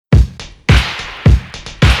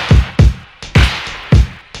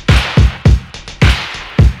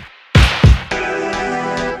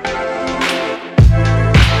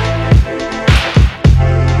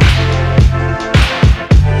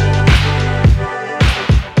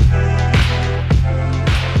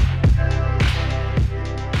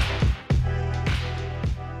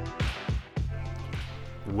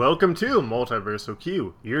Welcome to Multiversal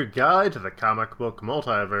Q, your guide to the comic book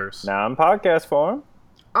multiverse. Now in podcast form.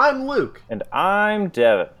 I'm Luke. And I'm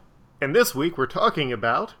Devin. And this week we're talking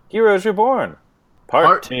about... Heroes Reborn.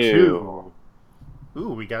 Part 2. Ooh,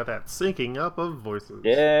 we got that syncing up of voices.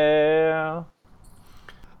 Yeah.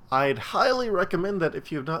 I'd highly recommend that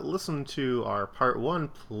if you have not listened to our Part 1,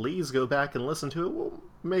 please go back and listen to it. We'll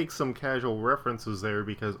make some casual references there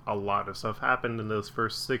because a lot of stuff happened in those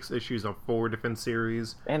first 6 issues of 4 different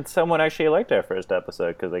series. And someone actually liked our first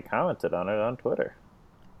episode because they commented on it on Twitter.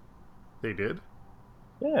 They did?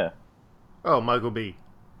 Yeah. Oh, Michael B.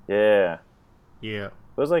 Yeah. Yeah.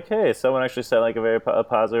 It was like, hey, someone actually sent like a very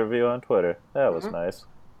positive review on Twitter. That was nice.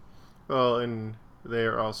 Well, and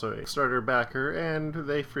they're also a starter backer, and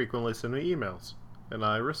they frequently send me emails, and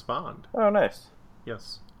I respond. Oh, nice.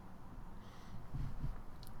 Yes.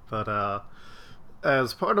 But,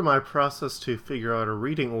 as part of my process to figure out a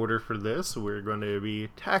reading order for this, we're going to be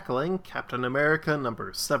tackling Captain America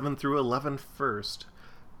numbers 7 through 11 first.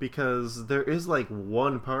 Because there is, like,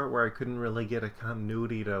 one part where I couldn't really get a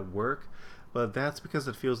continuity to work, but that's because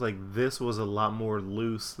it feels like this was a lot more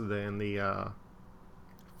loose than the,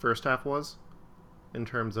 first half was. In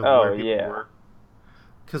terms of where people were.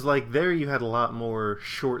 Because, like, there you had a lot more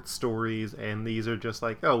short stories, and these are just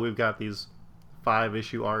like, oh, we've got these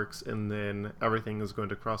 5-issue arcs, and then everything is going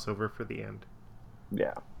to cross over for the end.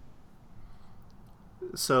 Yeah.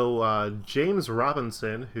 So, James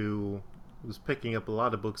Robinson, who was picking up a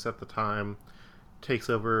lot of books at the time, takes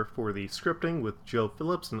over for the scripting with Joe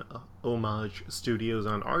Phillips and Homage Studios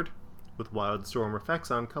on art, with Wildstorm Effects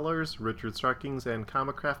on colors, Richard Starkings and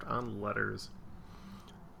Comicraft on letters.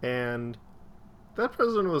 And that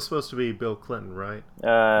president was supposed to be Bill Clinton, right?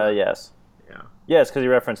 Yes. Yeah. Yes, because he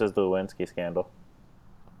references the Lewinsky scandal.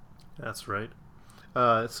 That's right.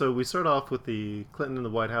 So we start off with the Clinton in the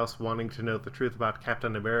White House wanting to know the truth about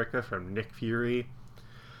Captain America from Nick Fury.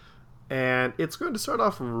 And it's going to start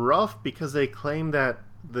off rough because they claim that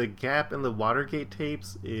the gap in the Watergate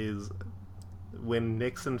tapes is when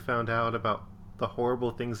Nixon found out about the horrible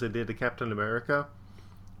things they did to Captain America.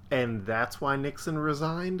 And that's why Nixon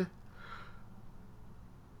resigned?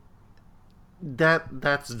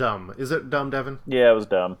 That's dumb. Is it dumb, Devin? Yeah, it was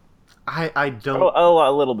dumb. I don't...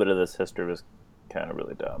 A little bit of this history was kind of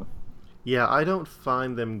really dumb. Yeah, I don't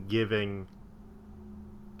find them giving,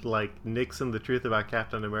 like, Nixon the truth about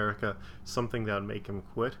Captain America something that would make him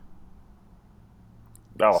quit.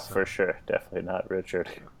 Oh, so. For sure. Definitely not Richard.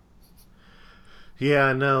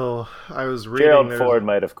 Yeah, no. I was reading... Gerald Ford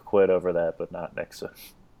might have quit over that, but not Nixon.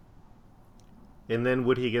 And then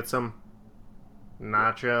would he get some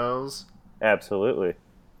nachos? Absolutely.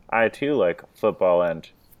 I, too, like football and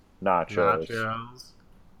nachos.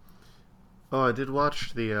 Oh, I did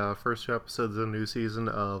watch the first 2 episodes of the new season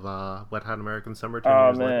of Wet Hot American Summer 10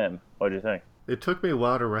 years later. Man. What'd you think? It took me a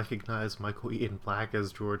while to recognize Michael Ian Black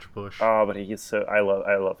as George Bush. Oh, but he's so... I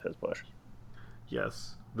love his Bush.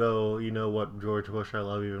 Yes. Though, you know what George Bush I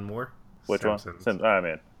love even more? Which Simpsons. one? I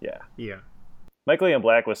mean, yeah. Yeah. Michael Ian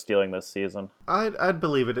Black was stealing this season. I'd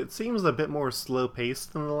believe it. It seems a bit more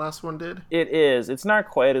slow-paced than the last one did. It is. It's not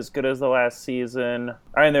quite as good as the last season.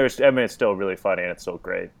 It's still really funny and it's still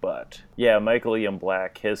great. But, yeah, Michael Ian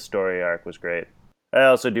Black, his story arc was great. I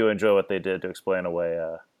also do enjoy what they did to explain away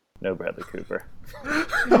No Bradley Cooper.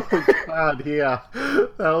 Oh, God, yeah.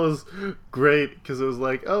 That was great, because it was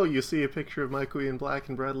like, oh, you see a picture of Michael Ian Black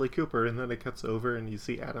and Bradley Cooper, and then it cuts over and you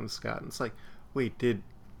see Adam Scott, and it's like, wait, did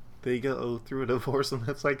they go through a divorce? And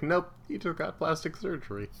it's like, nope, he took out plastic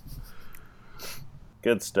surgery.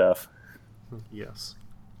 Good stuff. Yes.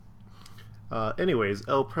 Anyways,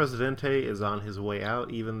 El Presidente is on his way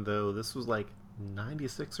out, even though this was like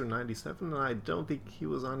 96 or 97, and I don't think he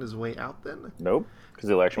was on his way out then. Nope, because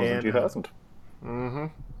the election was in 2000.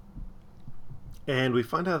 And we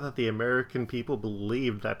find out that the American people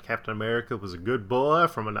believed that Captain America was a good boy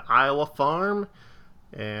from an Iowa farm,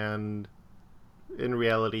 and in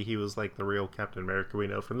reality he was like the real Captain America we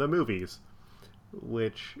know from the movies,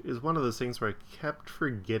 which is one of those things where I kept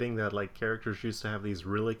forgetting that like characters used to have these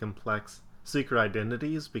really complex secret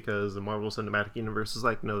identities, because the Marvel Cinematic Universe is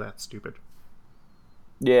like, no, that's stupid.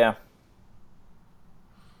 Yeah,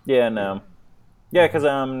 no. Yeah, because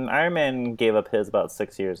Iron Man gave up his about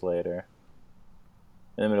 6 years later.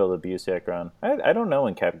 In the middle of the Busiek run. I don't know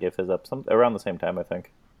when Cap gave his up. Around the same time, I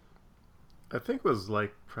think. I think it was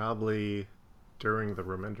like probably during the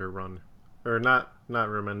Remender run. Or not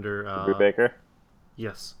Remender. Brubaker?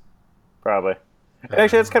 Yes. Probably.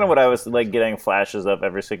 Actually, that's kind of what I was like getting flashes of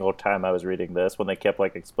every single time I was reading this, when they kept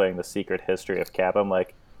like explaining the secret history of Cap. I'm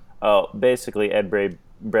like, oh, basically Ed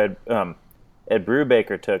Ed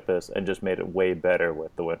Brubaker took this and just made it way better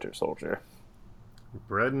with the Winter Soldier.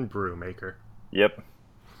 Bread and brew maker. Yep.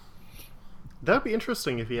 That'd be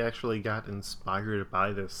interesting if he actually got inspired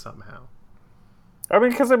by this somehow. I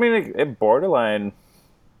mean, because it borderline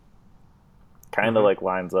kind of like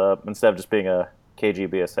lines up. Instead of just being a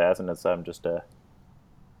KGB assassin, it's just a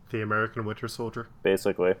The American Winter Soldier.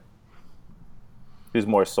 basically who's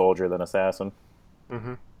more soldier than assassin.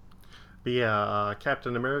 Mm-hmm. But yeah,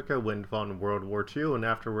 Captain America went on World War II, and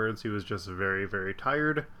afterwards he was just very, very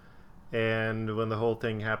tired. And when the whole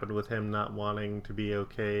thing happened with him not wanting to be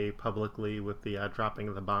okay publicly with the dropping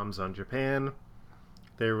of the bombs on Japan,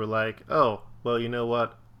 they were like, oh, well, you know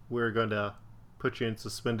what? We're going to put you in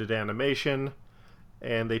suspended animation.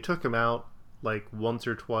 And they took him out like once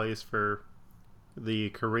or twice for the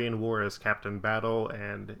Korean War as Captain Battle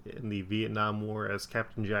and in the Vietnam War as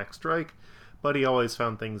Captain Jack Strike. But he always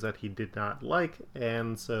found things that he did not like,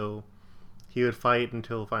 and so he would fight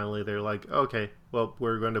until finally they're like, okay, well,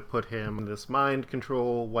 we're going to put him in this mind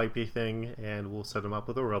control wipey thing, and we'll set him up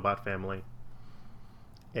with a robot family.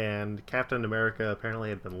 And Captain America apparently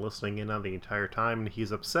had been listening in on the entire time, and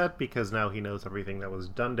he's upset because now he knows everything that was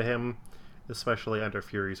done to him, especially under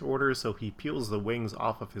Fury's orders, so he peels the wings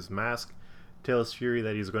off of his mask, tells Fury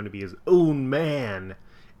that he's going to be his own man,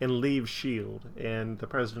 and leaves S.H.I.E.L.D. And the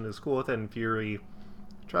president is cool with it, and Fury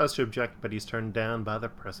tries to object, but he's turned down by the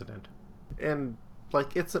president. And,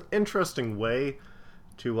 like, it's an interesting way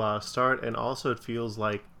to start, and also it feels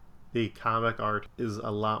like the comic art is a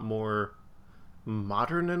lot more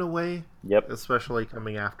modern in a way. Yep. Especially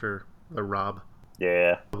coming after the Rob.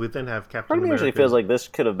 Yeah. We then have Captain Part of me America. usually feels like this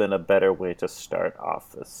could have been a better way to start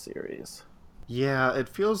off this series. Yeah, it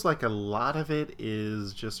feels like a lot of it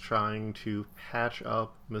is just trying to patch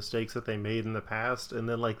up mistakes that they made in the past, and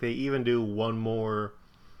then like they even do one more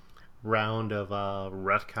round of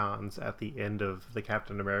retcons at the end of the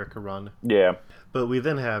Captain America run. Yeah. But we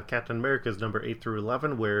then have Captain America's number 8 through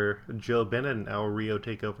 11, where Joe Bennett and Al Rio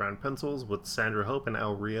take over on pencils, with Sandra Hope and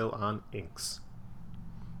Al Rio on inks.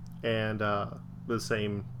 And the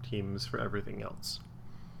same teams for everything else.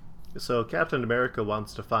 So Captain America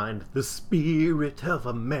wants to find the spirit of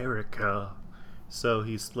America. So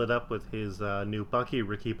he split up with his new Bucky,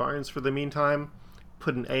 Ricky Barnes, for the meantime,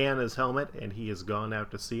 put an A on his helmet, and he has gone out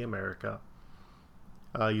to see America.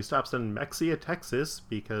 He stops in Mexia, Texas,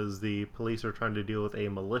 because the police are trying to deal with a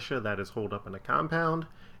militia that is holed up in a compound,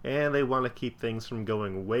 and they want to keep things from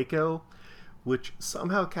going Waco, which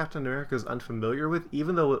somehow Captain America is unfamiliar with,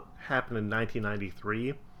 even though it happened in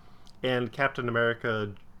 1993, and Captain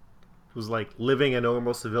America was like living a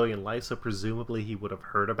normal civilian life, so presumably he would have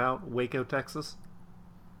heard about Waco, Texas.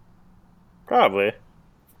 Probably.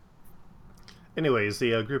 Anyways,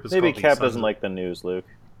 the group is Maybe called Cap doesn't like the news, Luke.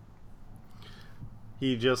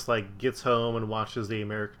 He just like gets home and watches the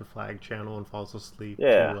American flag channel and falls asleep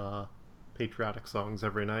Yeah. to patriotic songs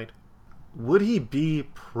every night. Would he be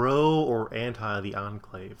pro or anti the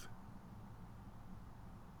Enclave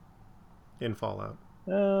in Fallout?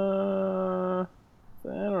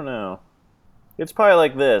 I don't know. It's probably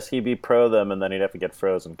like this. He'd be pro them, and then he'd have to get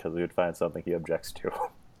frozen because we would find something he objects to.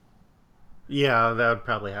 Yeah, that would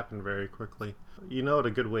probably happen very quickly. You know what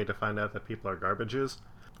a good way to find out that people are garbage is?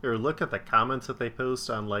 Or look at the comments that they post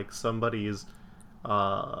on like somebody's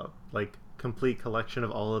like complete collection of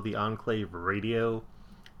all of the Enclave radio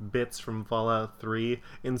bits from Fallout 3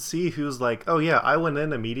 and see who's like, oh yeah, I went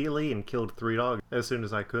in immediately and killed 3 dogs as soon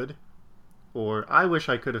as I could. Or, I wish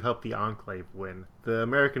I could have helped the Enclave win. The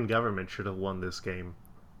American government should have won this game.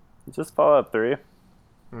 Is this Fallout 3?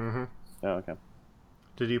 Mm-hmm. Oh, okay.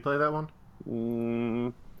 Did you play that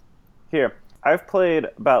one? Here. I've played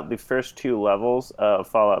about the first 2 levels of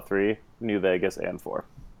Fallout 3, New Vegas, and 4.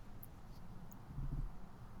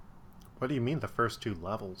 What do you mean the first 2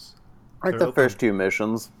 levels? Like They're the open- first 2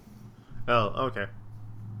 missions. Oh, okay.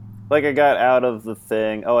 Like I got out of the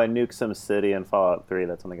thing. Oh, I nuked some city in Fallout 3.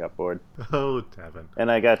 That's when I got bored. Oh, Devin. And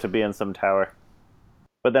I got to be in some tower.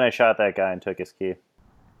 But then I shot that guy and took his key.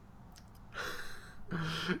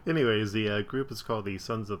 Anyways, the group is called the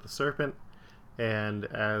Sons of the Serpent, and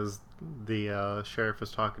as the sheriff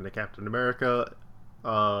is talking to Captain America,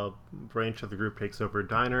 a branch of the group takes over a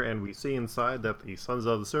diner, and we see inside that the Sons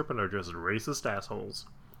of the Serpent are just racist assholes.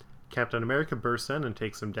 Captain America bursts in and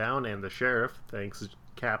takes him down, and the sheriff thanks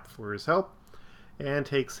Cap for his help, and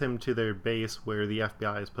takes him to their base where the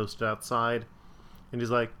FBI is posted outside, and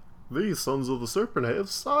he's like, these Sons of the Serpent have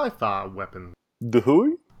sci-fi weapons. The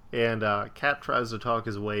who? And Cap tries to talk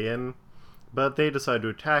his way in, but they decide to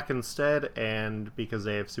attack instead, and because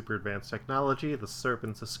they have super advanced technology, the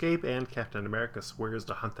Serpents escape, and Captain America swears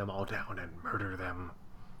to hunt them all down and murder them.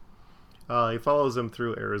 He follows him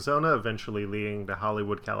through Arizona, eventually leading to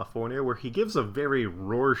Hollywood, California, where he gives a very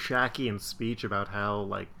Rorschach-ian speech about how,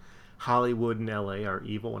 like, Hollywood and LA are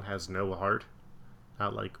evil and has no heart.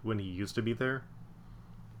 Not like when he used to be there.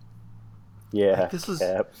 Yeah, Like, this is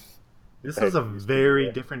Cap. this Right, is a he used to be very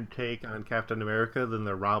there. different take on Captain America than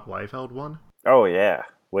the Rob Liefeld one. Oh yeah,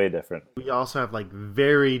 way different. We also have like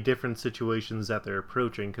very different situations that they're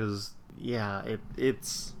approaching because yeah,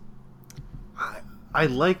 it's I, I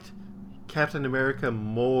liked Captain America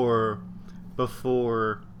more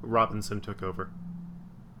before Robinson took over.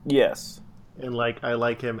 Yes. And like I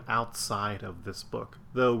like him outside of this book.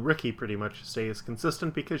 Though Ricky pretty much stays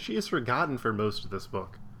consistent because she is forgotten for most of this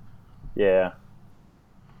book. Yeah.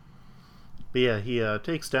 But yeah, he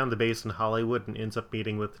takes down the base in Hollywood and ends up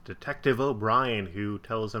meeting with Detective O'Brien, who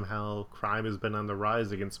tells him how crime has been on the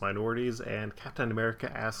rise against minorities, and Captain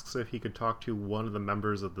America asks if he could talk to one of the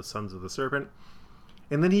members of the Sons of the Serpent.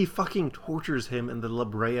 And then he fucking tortures him in the La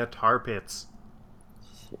Brea tar pits.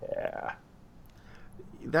 Yeah.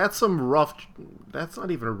 That's some rough... That's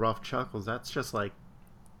not even rough chuckles, that's just like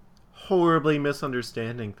horribly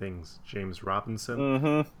misunderstanding things, James Robinson.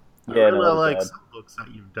 Mm-hmm. I Yeah, no, really that's like bad. some books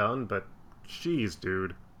that you've done, but jeez,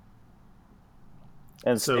 dude.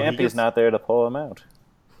 And So he Stampy's gets... not there to pull him out.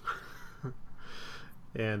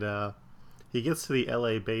 And he gets to the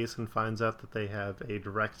LA base and finds out that they have a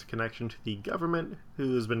direct connection to the government,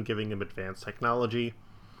 who has been giving him advanced technology.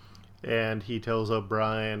 And he tells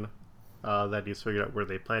O'Brien that he's figured out where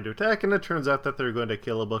they plan to attack, and it turns out that they're going to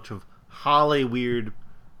kill a bunch of Holly-weird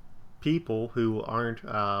people who aren't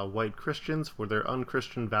white Christians for their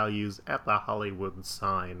unchristian values at the Hollywood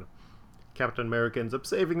sign. Captain America ends up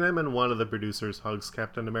saving them, and one of the producers hugs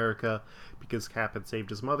Captain America because Cap had saved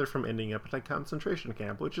his mother from ending up at a concentration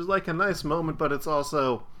camp, which is like a nice moment, but it's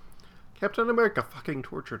also Captain America fucking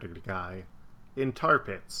tortured a guy in tar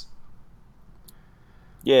pits.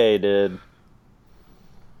 Yeah, he did.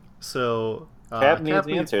 So Cap needs Cap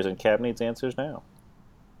meets, answers, and Cap needs answers now.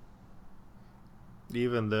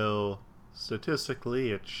 even though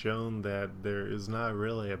statistically it's shown that there is not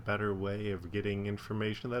really a better way of getting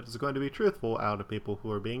information that is going to be truthful out of people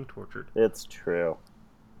who are being tortured. It's true.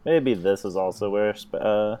 Maybe this is also where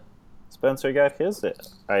Spencer got his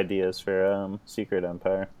ideas for Secret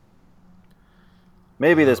Empire.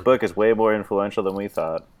 Maybe this Oh, book is way more influential than we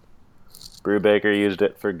thought. Brubaker used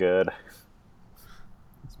it for good.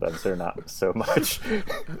 Spencer, not so much.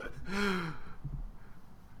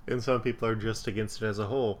 and some people are just against it as a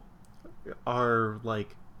whole. Are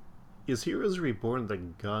like, is Heroes Reborn the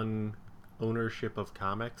gun ownership of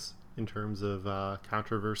comics in terms of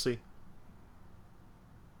controversy?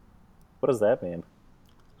 What does that mean?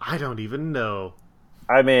 I don't even know.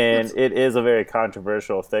 I mean, It's it is a very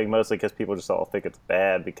controversial thing, mostly because people just all think it's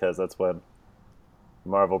bad because that's when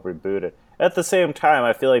Marvel rebooted. At the same time,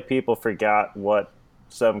 I feel like people forgot what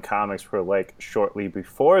some comics were like shortly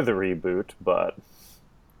before the reboot, but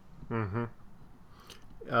mm-hmm.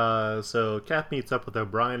 So Cap meets up with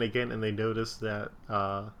O'Brien again, and they notice that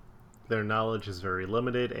their knowledge is very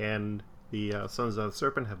limited, and the Sons of the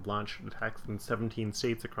Serpent have launched attacks in 17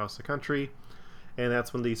 states across the country. And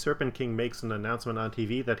that's when the Serpent King makes an announcement on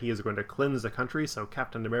TV that he is going to cleanse the country, so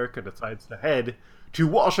Captain America decides to head to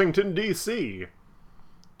Washington, D.C.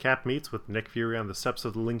 Cap meets with Nick Fury on the steps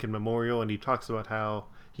of the Lincoln Memorial, and he talks about how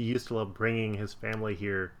he used to love bringing his family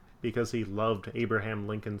here because he loved Abraham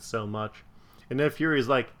Lincoln so much. And Nick Fury's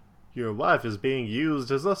like, your wife is being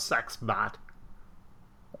used as a sex bot.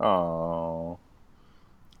 oh,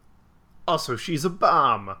 Also, she's a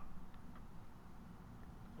bomb.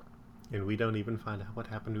 And we don't even find out what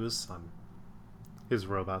happened to his son. His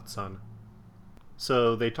robot son.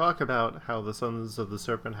 So they talk about how the Sons of the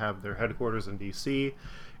Serpent have their headquarters in DC,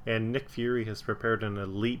 and Nick Fury has prepared an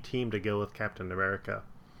elite team to go with Captain America.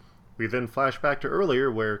 We then flash back to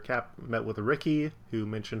earlier where Cap met with Ricky, who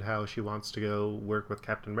mentioned how she wants to go work with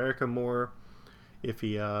Captain America more if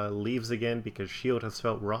he leaves again because S.H.I.E.L.D. has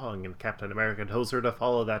felt wrong, and Captain America tells her to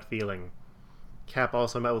follow that feeling. Cap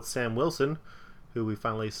also met with Sam Wilson, who we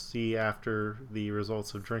finally see after the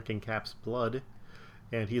results of drinking Cap's blood,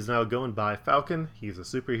 and he's now going by Falcon. He's a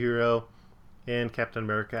superhero, and Captain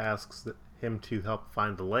America asks him to help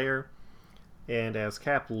find the lair. And as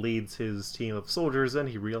Cap leads his team of soldiers in,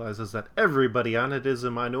 he realizes that everybody on it is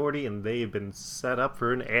a minority and they've been set up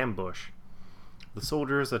for an ambush. The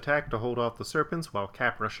soldiers attack to hold off the serpents while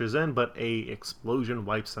Cap rushes in, but a explosion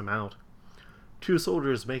wipes them out. 2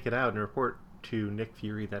 soldiers make it out and report to Nick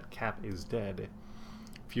Fury that Cap is dead.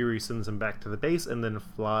 Fury sends him back to the base and then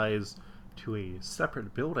flies to a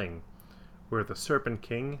separate building where the Serpent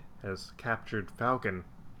King has captured Falcon.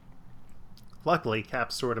 Luckily,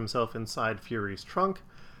 Cap stored himself inside Fury's trunk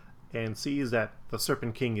and sees that the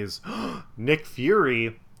Serpent King is Nick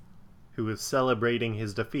Fury, who is celebrating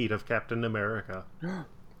his defeat of Captain America.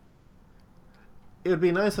 It would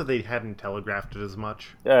be nice if they hadn't telegraphed it as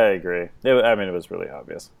much. Yeah, I agree. It was really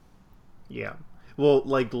obvious. Yeah. Well,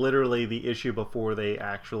 like, literally the issue before they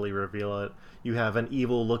actually reveal it, you have an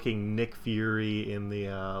evil-looking Nick Fury in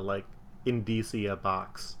the, Indicia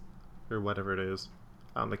box, or whatever it is,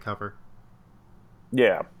 on the cover.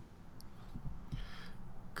 Yeah.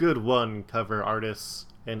 Good one, cover artists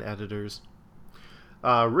and editors.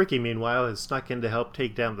 Ricky, meanwhile, has snuck in to help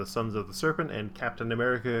take down the Sons of the Serpent, and Captain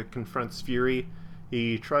America confronts Fury.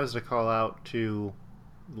 He tries to call out to,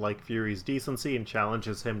 Fury's decency and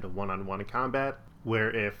challenges him to one-on-one combat,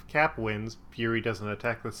 where if Cap wins, Fury doesn't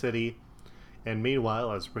attack the city. And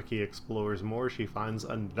meanwhile, as Ricky explores more, she finds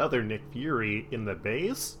another Nick Fury in the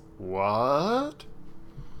base? What?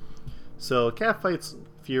 So Cap fights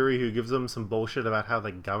Fury, who gives him some bullshit about how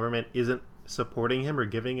the government isn't supporting him or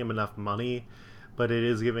giving him enough money, but it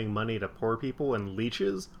is giving money to poor people and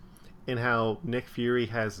leeches, and how Nick Fury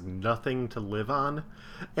has nothing to live on.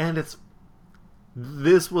 And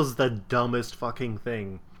this was the dumbest fucking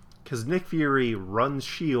thing, because Nick Fury runs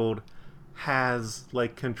S.H.I.E.L.D., has,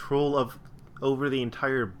 control over the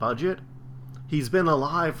entire budget. He's been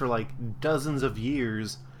alive for, dozens of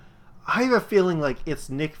years. I have a feeling it's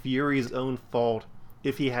Nick Fury's own fault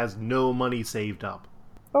if he has no money saved up.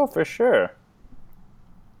 Oh, for sure.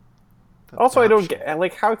 Also, I don't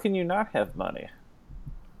get, how can you not have money?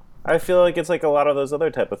 I feel like it's a lot of those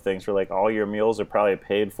other type of things where, all your meals are probably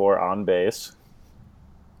paid for on base.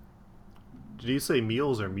 Did you say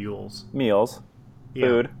meals or mules? Meals. Yeah.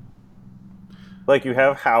 Food. You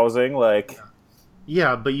have housing,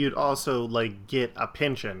 Yeah, but you'd also, get a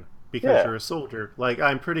pension because you're a soldier.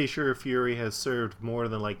 I'm pretty sure Fury has served more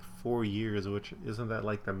than, 4 years, which isn't that,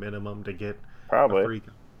 the minimum to get probably. A free...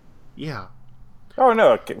 Yeah. Oh,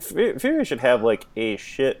 no. Fury should have, a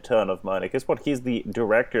shit ton of money. Guess what? He's the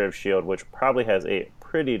director of S.H.I.E.L.D., which probably has a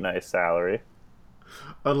pretty nice salary.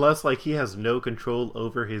 Unless, he has no control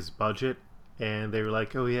over his budget, and they were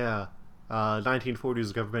like, oh, yeah,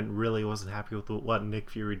 1940s government really wasn't happy with what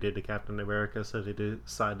Nick Fury did to Captain America, so they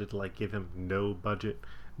decided to, give him no budget,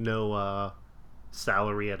 no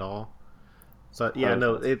salary at all. So, yeah,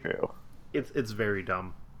 no, it's very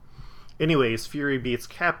dumb. Anyways, Fury beats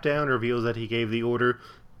Cap down, reveals that he gave the order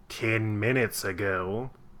 10 minutes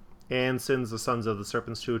ago, and sends the Sons of the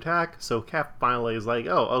Serpents to attack, so Cap finally is like,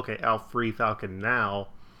 oh, okay, I'll free Falcon now.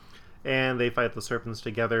 And they fight the Serpents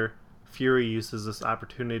together. Fury uses this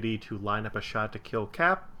opportunity to line up a shot to kill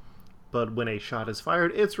Cap, but when a shot is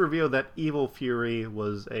fired, it's revealed that Evil Fury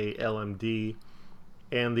was a LMD,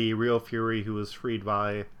 and the real Fury, who was freed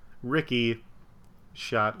by Ricky,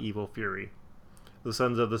 shot Evil Fury. The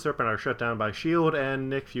Sons of the Serpent are shut down by S.H.I.E.L.D., and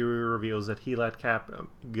Nick Fury reveals that he let Cap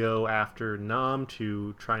go after Nam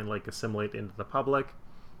to try and assimilate into the public,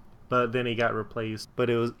 but then he got replaced. But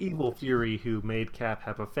it was Evil Fury who made Cap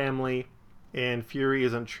have a family, and Fury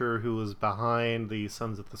isn't sure who was behind the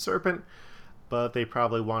Sons of the Serpent, but they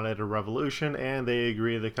probably wanted a revolution, and they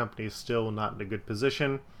agree the company is still not in a good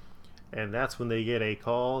position. And that's when they get a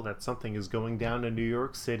call that something is going down in New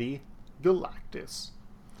York City, Galactus.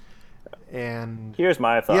 And here's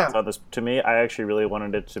my thoughts on this. To me, I actually really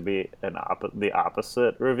wanted it to be the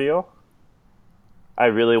opposite reveal. I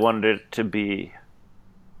really wanted it to be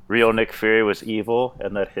real Nick Fury was evil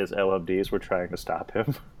and that his LMDs were trying to stop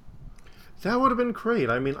him. That would have been great.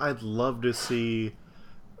 I mean, I'd love to see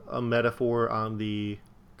a metaphor on the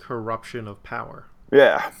corruption of power.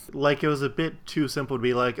 Yeah. It was a bit too simple to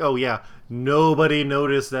be like, oh yeah, nobody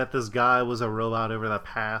noticed that this guy was a robot over the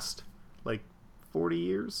past, 40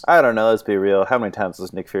 years? I don't know, let's be real. How many times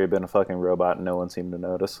has Nick Fury been a fucking robot and no one seemed to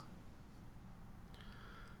notice?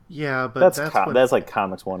 Yeah, but that's like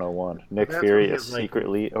Comics 101. Nick Fury is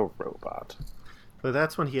secretly a robot. But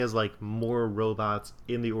that's when he has, more robots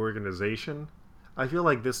in the organization. I feel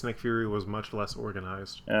like this Nick Fury was much less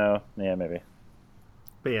organized. Oh, yeah, maybe.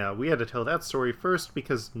 But yeah, we had to tell that story first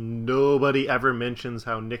because nobody ever mentions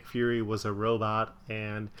how Nick Fury was a robot,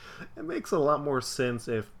 and it makes a lot more sense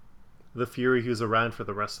if the Fury who's around for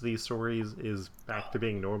the rest of these stories is back to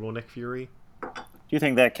being normal Nick Fury. Do you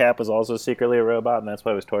think that Cap was also secretly a robot and that's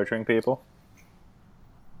why he was torturing people?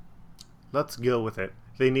 Let's go with it.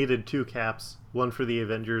 They needed 2 Caps, one for the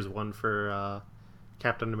Avengers, one for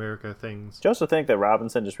Captain America things. Do you also think that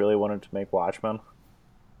Robinson just really wanted to make Watchmen?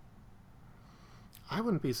 I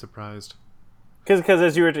wouldn't be surprised. Because I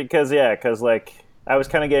was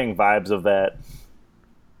kind of getting vibes of that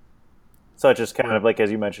such as kind of like, as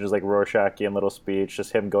you mentioned, is like Rorschach-ian little speech,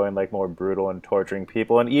 just him going like more brutal and torturing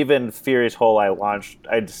people. And even Fury's whole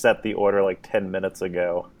I'd set the order like 10 minutes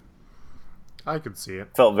ago. I could see it.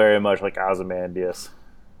 Felt very much like Ozymandias.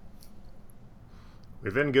 We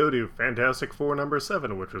then go to Fantastic Four number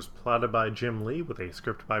 7, which was plotted by Jim Lee with a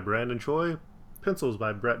script by Brandon Choi, pencils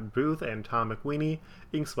by Brett Booth and Tom McWeeny,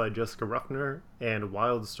 inks by Jessica Ruffner, and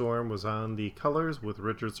Wildstorm was on the colors with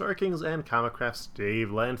Richard Sarkings and Comicraft's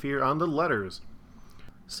Dave Lanphier on the letters.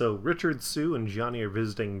 So Richard, Sue, and Johnny are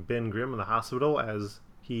visiting Ben Grimm in the hospital as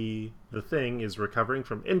the Thing, is recovering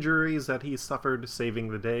from injuries that he suffered saving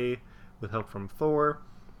the day with help from Thor.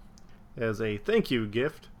 As a thank you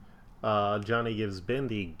gift, Johnny gives Ben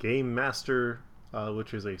the Game Master,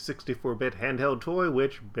 which is a 64-bit handheld toy,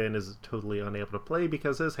 which Ben is totally unable to play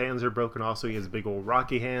because his hands are broken. Also, he has big old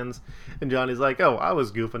rocky hands. And Johnny's like, oh, I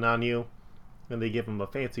was goofing on you. And they give him a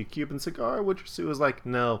fancy Cuban cigar, which Sue is like,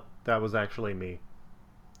 no, that was actually me.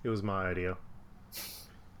 It was my idea.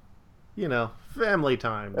 You know, family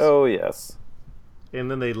times. Oh, yes. And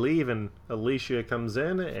then they leave, and Alicia comes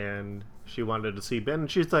in, and she wanted to see Ben.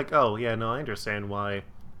 And she's like, oh, yeah, no, I understand why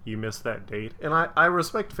you missed that date. And I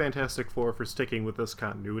respect Fantastic Four for sticking with this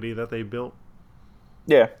continuity that they built.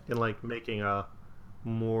 Yeah. And, like, making a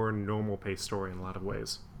more normal paced story in a lot of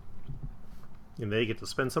ways. And they get to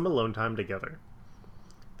spend some alone time together.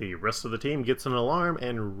 The rest of the team gets an alarm,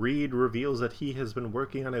 and Reed reveals that he has been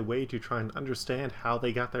working on a way to try and understand how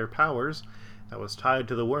they got their powers that was tied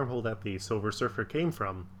to the wormhole that the Silver Surfer came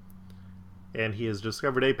from. And he has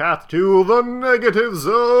discovered a path to the negative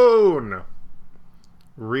zone!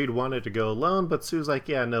 Reed wanted to go alone, but Sue's like,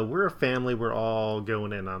 yeah, no, we're a family, we're all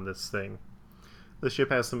going in on this thing. The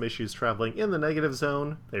ship has some issues traveling in the negative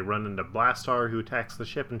zone. They run into Blastar, who attacks the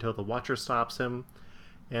ship until the Watcher stops him,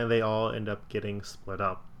 and they all end up getting split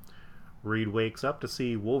up. Reed wakes up to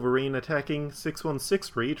see Wolverine attacking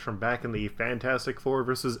 616 Reed from back in the Fantastic Four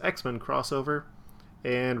vs. X-Men crossover,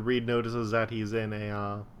 and Reed notices that he's in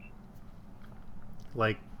a,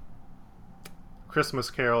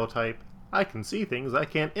 Christmas Carol type, I can see things, I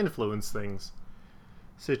can't influence things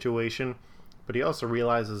situation. But he also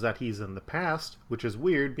realizes that he's in the past, which is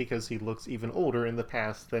weird because he looks even older in the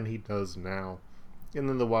past than he does now. And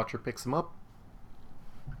then the Watcher picks him up.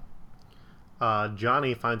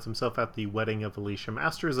 Johnny finds himself at the wedding of Alicia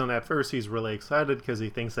Masters, and at first he's really excited because he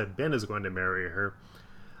thinks that Ben is going to marry her.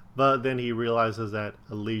 But then he realizes that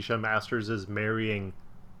Alicia Masters is marrying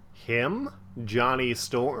him, Johnny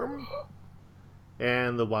Storm,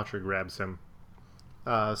 and the Watcher grabs him.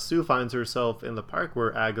 Sue finds herself in the park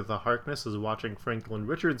where Agatha Harkness is watching Franklin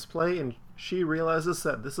Richards play, and she realizes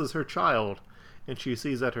that this is her child. And she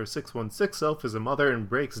sees that her 616 self is a mother and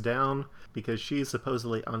breaks down because she's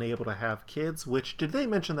supposedly unable to have kids, which, did they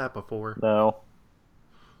mention that before? No.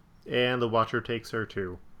 And the Watcher takes her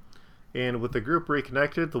too. And with the group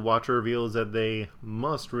reconnected, the Watcher reveals that they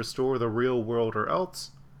must restore the real world or else.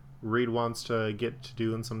 Reed wants to get to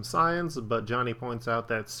doing some science, but Johnny points out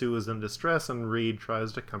that Sue is in distress and Reed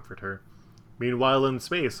tries to comfort her. Meanwhile in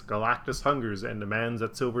space, Galactus hungers and demands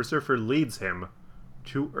that Silver Surfer leads him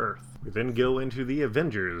to Earth. We then go into the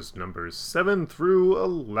Avengers, numbers 7 through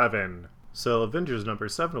 11. So Avengers number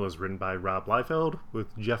 7 was written by Rob Liefeld,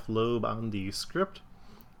 with Jeff Loeb on the script,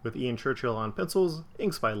 with Ian Churchill on pencils,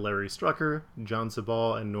 inks by Larry Strucker, John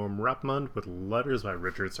Sabal and Norm Rapmund, with letters by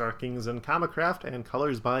Richard Sarkings and Comicraft, and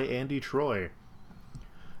colors by Andy Troy.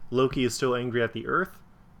 Loki is still angry at the Earth,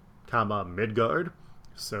 Midgard,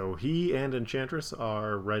 so he and Enchantress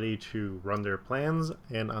are ready to run their plans,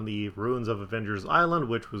 and on the ruins of Avengers Island,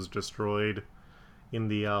 which was destroyed in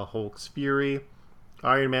the Hulk's Fury,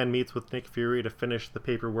 Iron Man meets with Nick Fury to finish the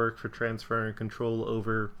paperwork for transferring control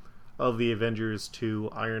over of the Avengers to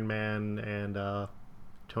Iron Man and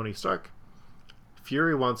Tony Stark.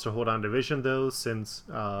 Fury wants to hold on to Vision, though, since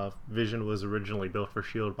Vision was originally built for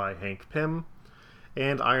S.H.I.E.L.D. by Hank Pym,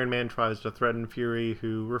 and Iron Man tries to threaten Fury,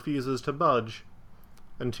 who refuses to budge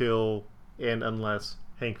unless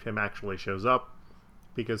Hank Pym actually shows up,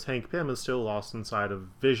 because Hank Pym is still lost inside of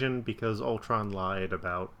Vision because Ultron lied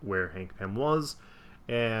about where Hank Pym was,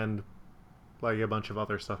 and a bunch of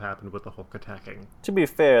other stuff happened with the Hulk attacking. To be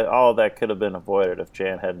fair, all that could have been avoided if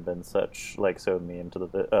Jan hadn't been so mean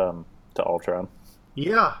to Ultron.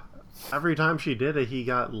 Yeah, every time she did it, he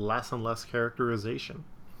got less and less characterization.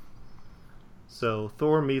 So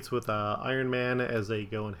Thor meets with Iron Man as they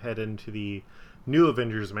go and head into the new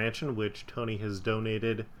Avengers mansion, which Tony has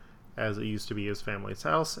donated as it used to be his family's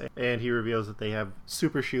house, and he reveals that they have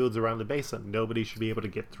super shields around the base that nobody should be able to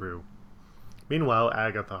get through. Meanwhile,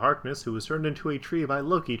 Agatha Harkness, who was turned into a tree by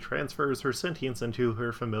Loki, transfers her sentience into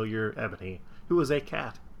her familiar Ebony, who is a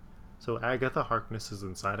cat. So Agatha Harkness is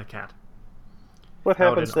inside a cat. What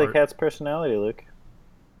happens to the cat's personality, Luke?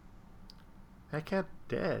 That cat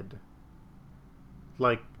dead.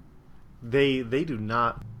 Like, they do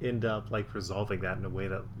not end up like resolving that in a way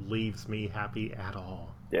that leaves me happy at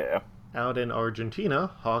all. Yeah. Out in Argentina,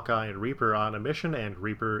 Hawkeye and Reaper are on a mission, and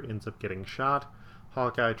Reaper ends up getting shot.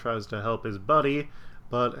 Hawkeye tries to help his buddy,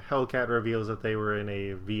 but Hellcat reveals that they were in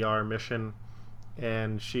a VR mission,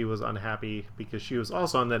 and she was unhappy because she was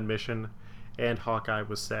also on that mission, and Hawkeye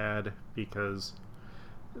was sad because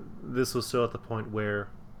this was still at the point where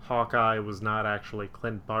Hawkeye was not actually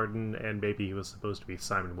Clint Barton, and maybe he was supposed to be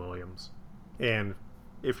Simon Williams. And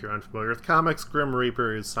if you're unfamiliar with comics, Grim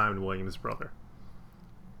Reaper is Simon Williams' brother.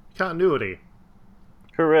 Continuity.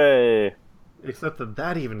 Hooray! Except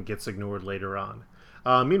that even gets ignored later on.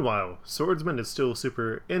 Meanwhile, Swordsman is still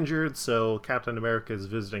super injured, so Captain America is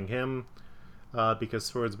visiting him because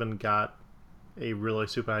Swordsman got a really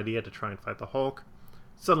stupid idea to try and fight the Hulk.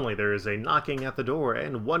 Suddenly there is a knocking at the door,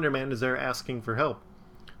 and Wonder Man is there asking for help.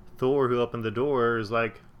 Thor, who opened the door, is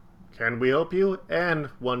like, "Can we help you?" And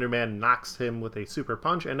Wonder Man knocks him with a super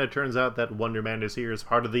punch, and it turns out that Wonder Man is here as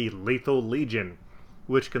part of the Lethal Legion,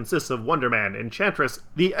 which consists of Wonder Man, Enchantress,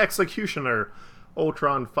 the Executioner,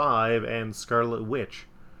 Ultron 5, and Scarlet Witch,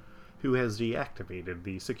 who has deactivated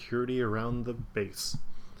the security around the base.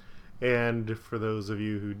 And for those of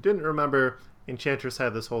you who didn't remember, Enchantress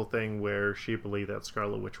had this whole thing where she believed that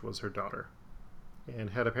Scarlet Witch was her daughter,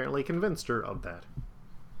 and had apparently convinced her of that.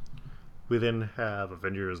 We then have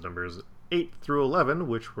Avengers numbers 8 through 11,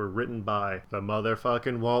 which were written by the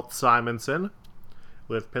motherfucking Walt Simonson,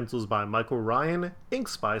 with pencils by Michael Ryan,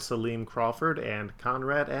 inks by Salim Crawford and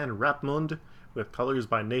Conrad and Rapmund, with colors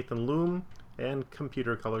by Nathan Loom, and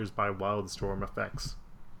computer colors by Wildstorm Effects.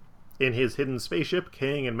 In his hidden spaceship,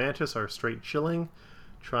 Kang and Mantis are straight chilling,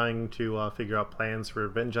 trying to figure out plans for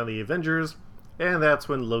revenge on the Avengers, and that's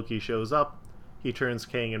when Loki shows up. He turns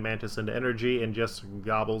Kang and Mantis into energy and just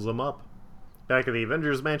gobbles them up. Back at the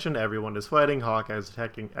Avengers mansion, everyone is fighting. Hawkeye is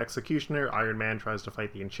attacking Executioner, Iron Man tries to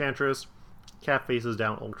fight the Enchantress, Cap faces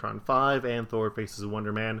down Ultron 5, and Thor faces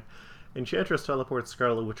Wonder Man. Enchantress teleports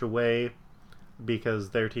Scarlet Witch away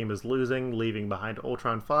because their team is losing, leaving behind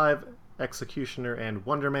Ultron 5, Executioner, and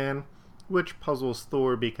Wonder Man, which puzzles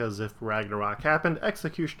Thor because if Ragnarok happened,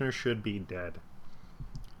 Executioner should be dead.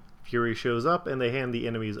 Fury shows up and they hand the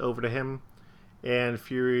enemies over to him, and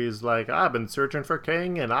Fury's like, "I've been searching for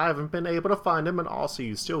Kang and I haven't been able to find him, and also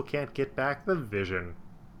you still can't get back the Vision."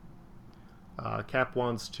 Cap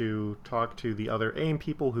wants to talk to the other AIM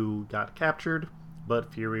people who got captured,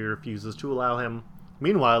 but Fury refuses to allow him.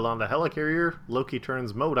 Meanwhile, on the helicarrier, Loki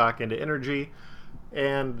turns MODOK into energy,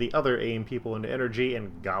 and the other AIM people into energy,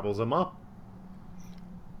 and gobbles them up.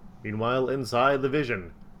 Meanwhile, inside the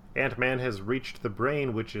Vision, Ant-Man has reached the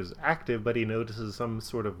brain, which is active, but he notices some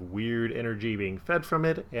sort of weird energy being fed from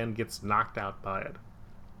it, and gets knocked out by it.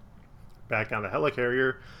 Back on the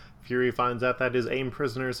helicarrier, Fury finds out that his AIM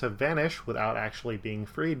prisoners have vanished without actually being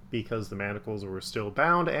freed because the manacles were still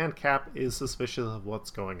bound, and Cap is suspicious of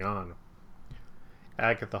what's going on.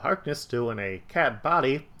 Agatha Harkness, still in a cat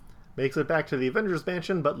body, makes it back to the Avengers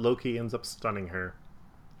mansion, but Loki ends up stunning her.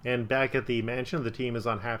 And back at the mansion, the team is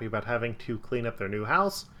unhappy about having to clean up their new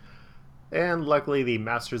house, and luckily the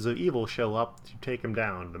Masters of Evil show up to take him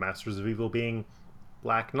down. The Masters of Evil being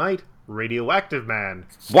Black Knight, Radioactive Man.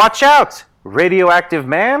 Watch out! Radioactive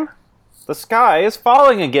Man? The sky is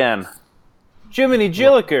falling again! Jiminy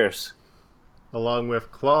Jillikers! Along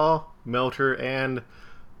with Claw, Melter, and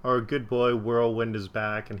our good boy Whirlwind is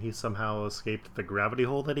back, and he somehow escaped the gravity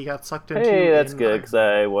hole that he got sucked into. Hey, that's good, because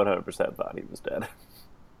I 100% thought he was dead.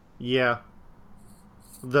 Yeah.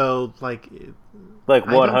 Though, like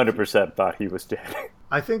 100% thought he was dead.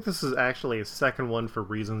 I think this is actually a second one for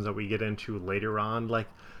reasons that we get into later on. Like,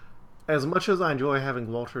 as much as I enjoy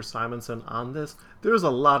having Walter Simonson on this, there's a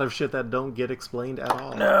lot of shit that don't get explained at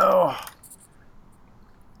all. No.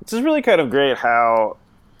 It's just really kind of great how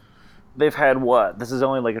they've had this is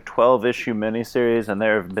only like a 12-issue miniseries, and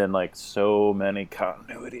there have been like so many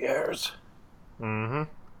continuity errors. Mm-hmm.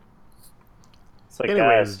 It's like,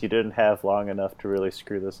 guys, you didn't have long enough to really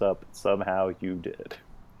screw this up, but somehow you did.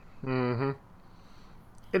 Mm-hmm.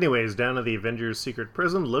 Anyways, down at the Avengers' secret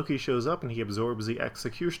prison, Loki shows up and he absorbs the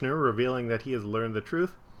Executioner, revealing that he has learned the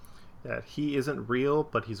truth, that he isn't real,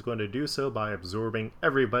 but he's going to do so by absorbing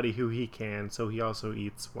everybody who he can, so he also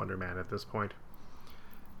eats Wonder Man at this point.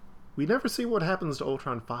 We never see what happens to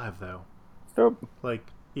Ultron 5, though. Nope. Like,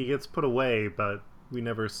 he gets put away, but we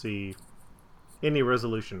never see any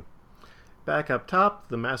resolution. Back up top,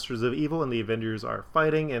 the Masters of Evil and the Avengers are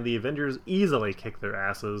fighting, and the Avengers easily kick their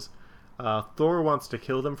asses. Thor wants to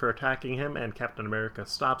kill them for attacking him, and Captain America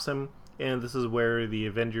stops him. And this is where the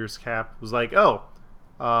Avengers Cap was like, oh,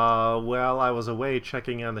 while I was away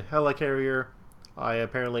checking on the helicarrier, I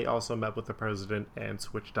apparently also met with the president and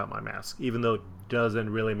switched out my mask, even though it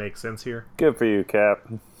doesn't really make sense here. Good for you, Cap.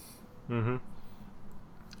 Mm-hmm.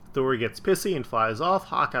 Thor gets pissy and flies off.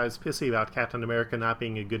 Hawkeye's pissy about Captain America not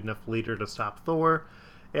being a good enough leader to stop Thor.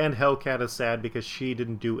 And Hellcat is sad because she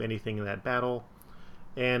didn't do anything in that battle.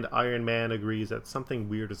 And Iron Man agrees that something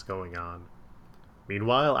weird is going on.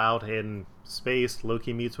 Meanwhile, out in space,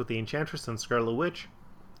 Loki meets with the Enchantress and Scarlet Witch,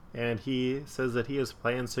 and he says that he has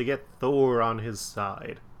plans to get Thor on his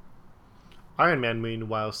side. Iron Man,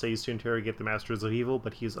 meanwhile, stays to interrogate the Masters of Evil,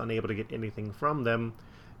 but he's unable to get anything from them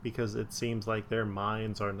because it seems like their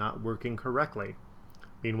minds are not working correctly.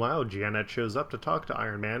 Meanwhile, Janet shows up to talk to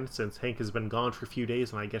Iron Man since Hank has been gone for a few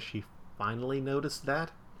days, and I guess she finally noticed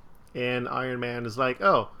that. And Iron Man is like,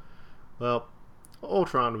 oh, well,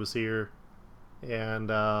 Ultron was here, and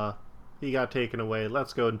he got taken away.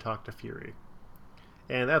 Let's go and talk to Fury.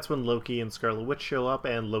 And that's when Loki and Scarlet Witch show up,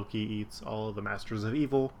 and Loki eats all of the Masters of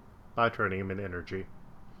Evil by turning him into energy.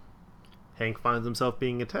 Hank finds himself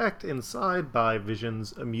being attacked inside by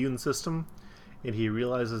Vision's immune system, and he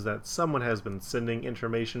realizes that someone has been sending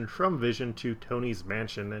information from Vision to Tony's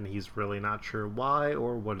mansion, and he's really not sure why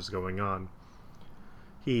or what is going on.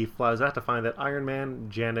 He flies out to find that Iron Man,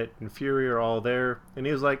 Janet, and Fury are all there, and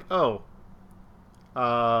he was like, oh,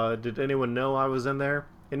 did anyone know I was in there?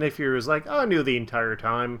 And Nick Fury was like, I knew the entire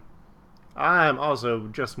time. I'm also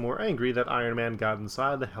just more angry that Iron Man got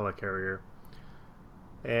inside the helicarrier.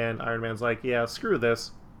 And Iron Man's like, yeah, screw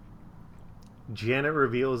this. Janet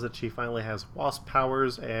reveals that she finally has Wasp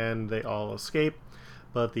powers, and they all escape.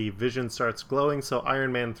 But the Vision starts glowing, so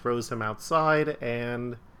Iron Man throws him outside,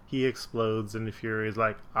 and he explodes, and Fury is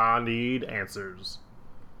like, I need answers.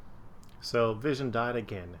 So Vision died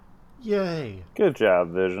again. Yay! Good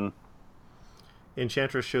job, Vision.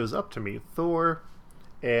 Enchantress shows up to meet Thor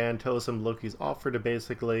and tells him Loki's offer to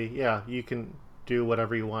basically, yeah, you can do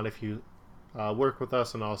whatever you want if you work with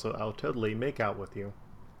us, and also I'll totally make out with you.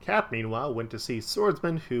 Cap, meanwhile, went to see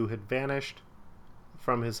Swordsman, who had vanished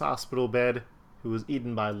from his hospital bed, who was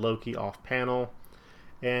eaten by Loki off-panel,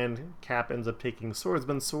 and Cap ends up taking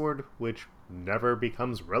Swordsman's sword, which never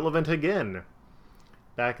becomes relevant again.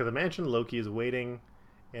 Back at the mansion, Loki is waiting,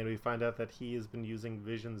 and we find out that he has been using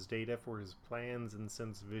Vision's data for his plans, and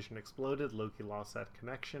since Vision exploded, Loki lost that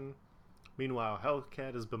connection. Meanwhile,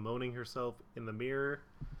 Hellcat is bemoaning herself in the mirror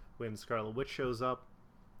when Scarlet Witch shows up,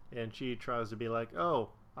 and she tries to be like, oh,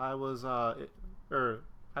 I was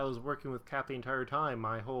working with Cap the entire time.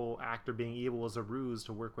 My whole act of being evil was a ruse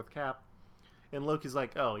to work with Cap. And Loki's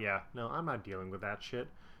like, oh yeah, no, I'm not dealing with that shit.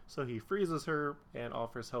 So he freezes her and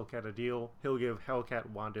offers Hellcat a deal. He'll give Hellcat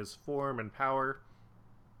Wanda's form and power,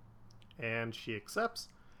 and she accepts,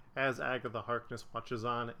 as Agatha Harkness watches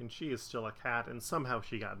on, and she is still a cat, and somehow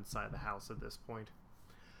she got inside the house at this point.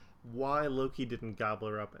 Why Loki didn't gobble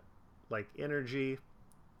her up like energy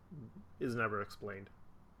is never explained.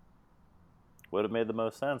 Would have made the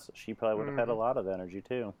most sense. She probably would have had a lot of energy,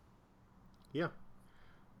 too. Yeah.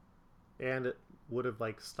 And it would have,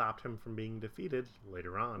 stopped him from being defeated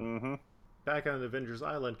later on. Mm-hmm. Back on Avengers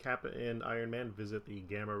Island, Cap and Iron Man visit the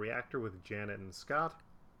Gamma Reactor with Janet and Scott,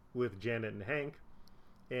 with Janet and Hank,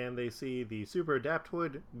 and they see the Super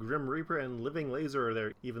Adaptoid, Grim Reaper, and Living Laser are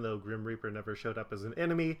there, even though Grim Reaper never showed up as an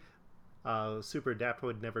enemy. Super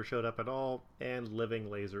Adaptoid never showed up at all, and Living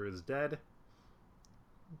Laser is dead.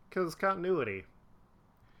 Because continuity.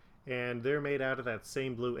 And they're made out of that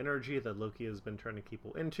same blue energy that Loki has been turning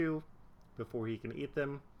people into before he can eat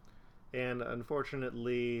them. And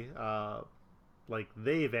unfortunately,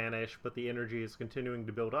 they vanish, but the energy is continuing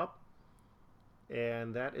to build up.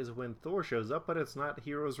 And that is when Thor shows up, but it's not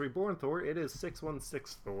Heroes Reborn Thor, it is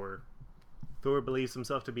 616 Thor. Thor believes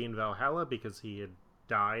himself to be in Valhalla because he had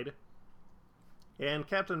died. And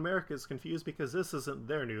Captain America is confused because this isn't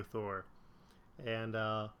their new Thor. And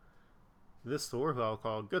this Thor, who I'll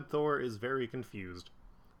call Good Thor, is very confused.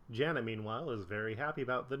 Janet, meanwhile, is very happy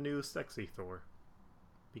about the new sexy Thor,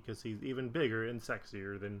 because he's even bigger and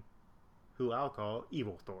sexier than who I'll call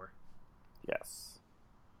Evil Thor. Yes.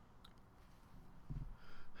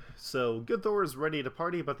 So Good Thor is ready to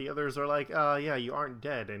party, but the others are like, yeah, you aren't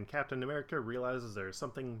dead, and Captain America realizes there's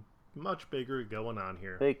something much bigger going on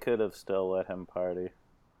here. They could have still let him party.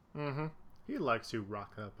 Mm-hmm. He likes to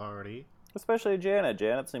rock a party. Especially Janet.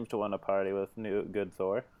 Janet seems to want to party with new Good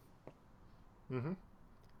Thor. Mm-hmm.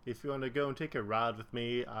 If you want to go and take a ride with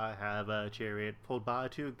me, I have a chariot pulled by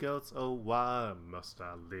two goats. Oh, why must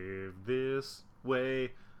I live this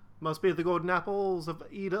way? Must be the golden apples of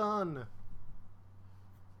Edon.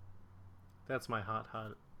 That's my hot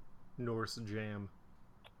Norse jam.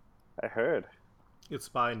 I heard. It's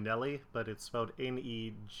by Nelly, but it's spelled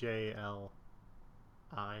Nejli.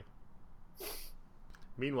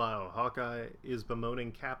 Meanwhile, Hawkeye is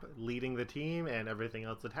bemoaning Cap leading the team and everything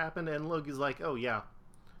else that happened, and Loki's like, oh yeah,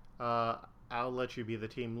 I'll let you be the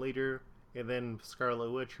team leader. And then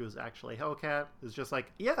Scarlet Witch, who's actually Hellcat, is just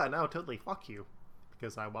like, yeah, no, totally, fuck you.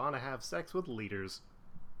 Because I want to have sex with leaders.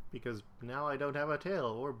 Because now I don't have a tail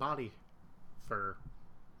or body fur.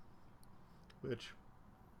 Which,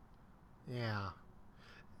 yeah.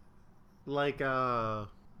 Like,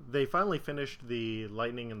 they finally finished the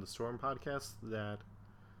Lightning and the Storm podcast that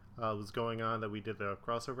was going on that we did the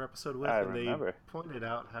crossover episode with. I and remember. They pointed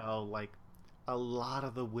out how, like, a lot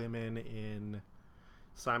of the women in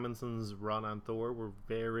Simonson's run on Thor were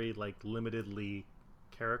very, like, limitedly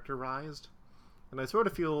characterized. And I sort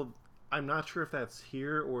of feel, I'm not sure if that's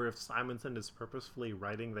here or if Simonson is purposefully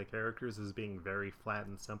writing the characters as being very flat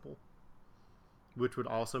and simple. Which would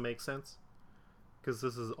also make sense. Because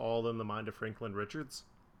this is all in the mind of Franklin Richards.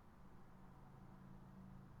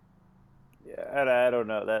 Yeah, I don't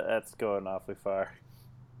know. That's going awfully far.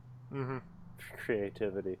 Mm-hmm.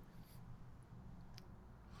 Creativity.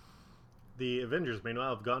 The Avengers,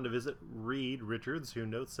 meanwhile, have gone to visit Reed Richards, who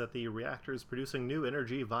notes that the reactor is producing new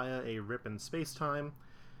energy via a rip in space-time,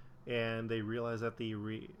 and they realize that the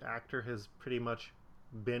reactor has pretty much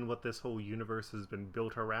been what this whole universe has been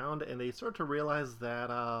built around, and they start to realize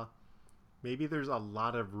that maybe there's a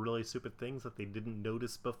lot of really stupid things that they didn't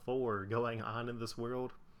notice before going on in this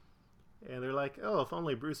world. And they're like, oh, if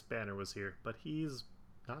only Bruce Banner was here, but he's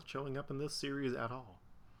not showing up in this series at all.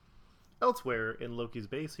 Elsewhere, in Loki's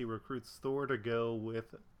base, he recruits Thor to go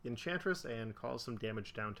with Enchantress and cause some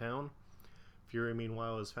damage downtown. Fury,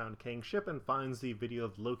 meanwhile, has found Kang's ship and finds the video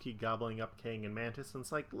of Loki gobbling up Kang and Mantis, and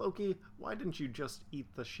it's like, Loki, why didn't you just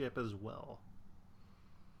eat the ship as well?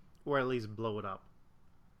 Or at least blow it up.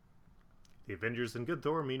 The Avengers and Good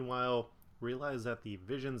Thor, meanwhile, realize that the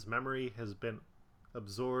Vision's memory has been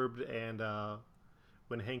absorbed, and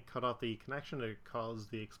when Hank cut off the connection, it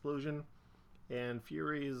caused the explosion. And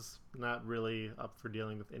Fury's not really up for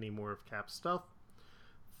dealing with any more of Cap's stuff.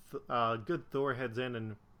 Good Thor heads in,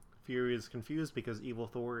 and Fury is confused because Evil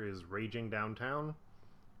Thor is raging downtown.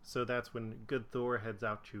 So that's when Good Thor heads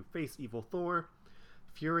out to face Evil Thor.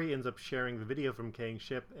 Fury ends up sharing the video from Kang's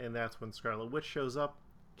ship, and that's when Scarlet Witch shows up.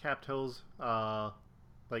 Cap tells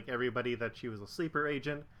everybody that she was a sleeper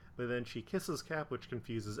agent, but then she kisses Cap, which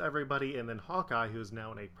confuses everybody, and then Hawkeye, who is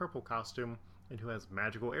now in a purple costume and who has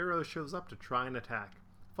magical arrows, shows up to try and attack,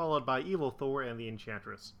 followed by Evil Thor and the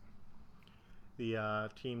Enchantress. The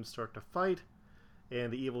teams start to fight,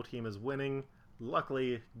 and the evil team is winning.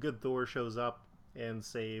 Luckily, Good Thor shows up and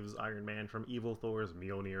saves Iron Man from Evil Thor's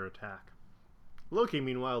Mjolnir attack. Loki,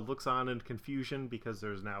 meanwhile, looks on in confusion because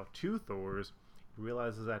there's now two Thors. He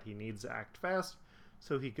realizes that he needs to act fast,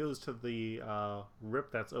 so he goes to the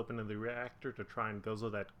rip that's open in the reactor to try and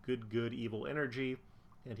guzzle that good evil energy,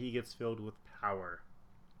 and he gets filled with power.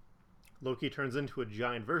 Loki turns into a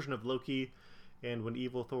giant version of Loki, and when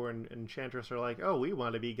Evil Thor and Enchantress are like, oh, we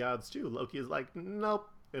want to be gods too, Loki is like, nope,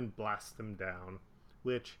 and blasts them down.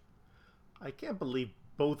 Which, I can't believe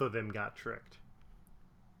both of them got tricked.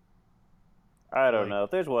 I don't know.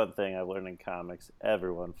 If there's one thing I've learned in comics,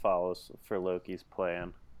 everyone follows for Loki's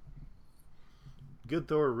plan. Good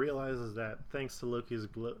Thor realizes that thanks to Loki's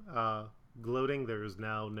gloating, there's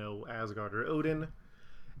now no Asgard or Odin,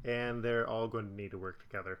 and they're all going to need to work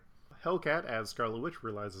together. Hellcat, as Scarlet Witch,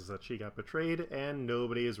 realizes that she got betrayed, and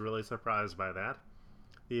nobody is really surprised by that.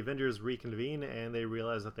 The Avengers reconvene, and they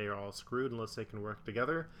realize that they are all screwed unless they can work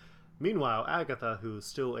together. Meanwhile, Agatha, who's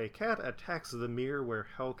still a cat, attacks the mirror where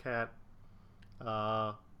Hellcat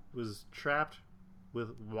was trapped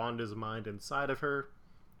with Wanda's mind inside of her,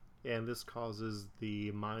 and this causes the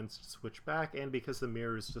minds to switch back, and because the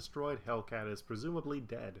mirror is destroyed, Hellcat is presumably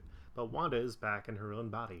dead, but Wanda is back in her own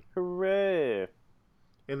body. Hooray!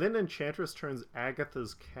 And then Enchantress turns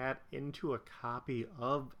Agatha's cat into a copy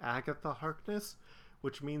of Agatha Harkness,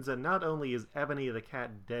 which means that not only is Ebony the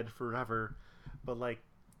cat dead forever, but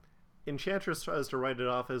Enchantress tries to write it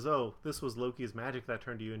off as, oh, this was Loki's magic that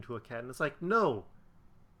turned you into a cat, and it's like, no!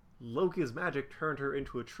 Loki's magic turned her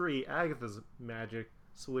into a tree, Agatha's magic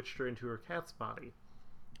switched her into her cat's body.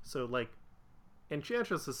 So,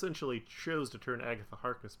 Enchantress essentially chose to turn Agatha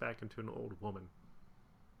Harkness back into an old woman.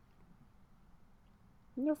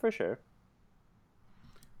 No, for sure.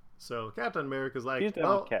 So Captain America's like, He's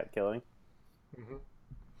done with cat killing. Mm-hmm.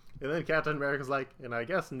 And then Captain America's like, and I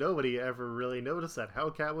guess nobody ever really noticed that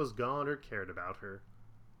Hellcat was gone or cared about her.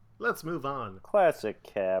 Let's move on. Classic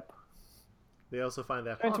Cap. They also find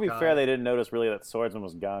that And to be Hawkeye... fair, they didn't notice really that Swordsman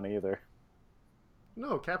was gone either.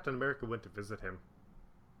 No, Captain America went to visit him.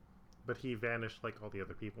 But he vanished like all the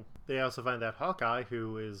other people. They also find that Hawkeye,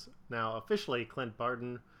 who is now officially Clint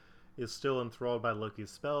Barton, is still enthralled by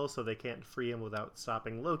Loki's spell, so they can't free him without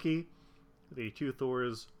stopping Loki. The two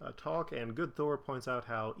Thors talk, and Good Thor points out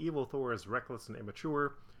how evil Thor is reckless and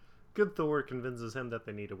immature. Good Thor convinces him that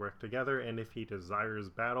they need to work together, and if he desires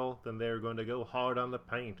battle, then they're going to go hard on the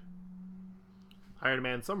paint. Iron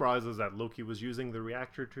Man summarizes that Loki was using the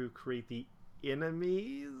reactor to create the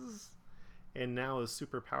enemies, and now is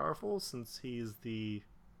super powerful since he's the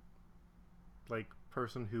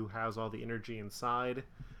person who has all the energy inside.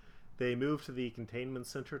 They move to the containment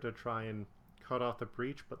center to try and cut off the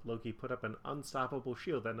breach, but Loki put up an unstoppable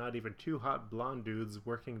shield that not even two hot blonde dudes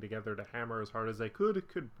working together to hammer as hard as they could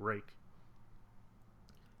break.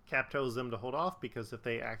 Cap tells them to hold off because if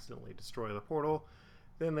they accidentally destroy the portal,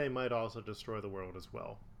 then they might also destroy the world as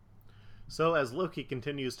well. So as Loki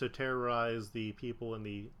continues to terrorize the people in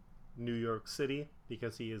the New York City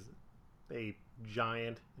because he is a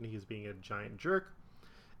giant and he's being a giant jerk,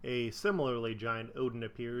 a similarly giant Odin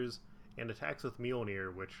appears and attacks with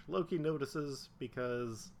Mjolnir, which Loki notices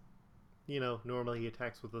because, normally he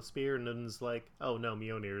attacks with a spear, and Odin's like, oh no,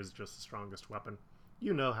 Mjolnir is just the strongest weapon.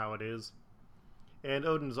 You know how it is. And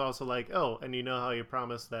Odin's also like, oh, and you know how you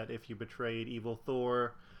promised that if you betrayed evil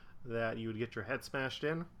Thor, that you would get your head smashed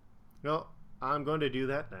in? Well, I'm going to do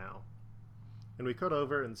that now. And we cut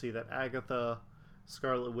over and see that Agatha,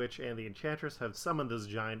 Scarlet Witch, and the Enchantress have summoned this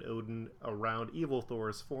giant Odin around evil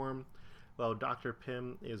Thor's form, while Dr.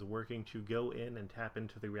 Pym is working to go in and tap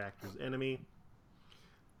into the reactor's enemy.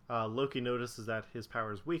 Loki notices that his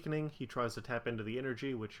power is weakening. He tries to tap into the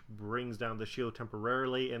energy, which brings down the shield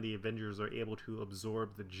temporarily, and the Avengers are able to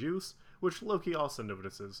absorb the juice, which Loki also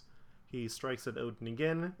notices. He strikes at Odin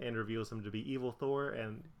again and reveals him to be evil Thor,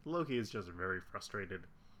 and Loki is just very frustrated.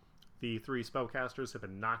 The three spellcasters have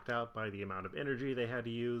been knocked out by the amount of energy they had to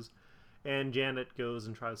use, and Janet goes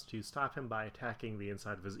and tries to stop him by attacking the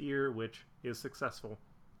inside of his ear, which is successful.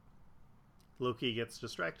 Loki gets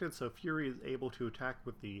distracted, so Fury is able to attack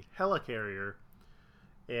with the Helicarrier,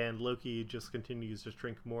 and Loki just continues to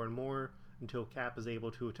shrink more and more until Cap is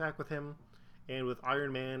able to attack with him, and with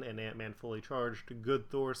Iron Man and Ant-Man fully charged, Good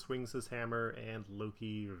Thor swings his hammer and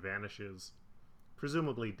Loki vanishes,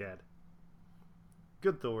 presumably dead.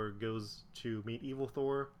 Good Thor goes to meet evil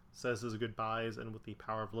Thor, says his goodbyes, and with the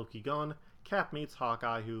power of Loki gone, Cap meets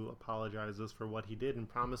Hawkeye, who apologizes for what he did and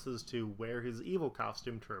promises to wear his evil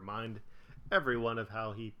costume to remind everyone of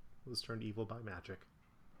how he was turned evil by magic.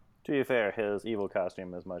 To be fair, his evil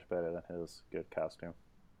costume is much better than his good costume.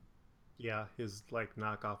 Yeah, his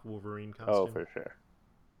knockoff Wolverine costume. Oh, for sure.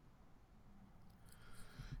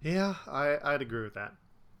 Yeah, I'd agree with that.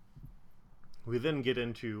 We then get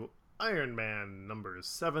into Iron Man numbers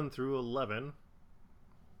 7 through 11.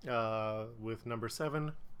 With number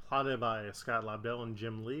 7, plotted by Scott Lobdell and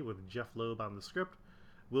Jim Lee, with Jeff Loeb on the script,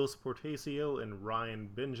 Will Portacio and Ryan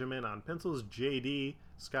Benjamin on pencils, J.D.,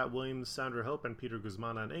 Scott Williams, Sandra Hope, and Peter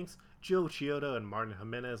Guzman on inks, Joe Chiodo and Martin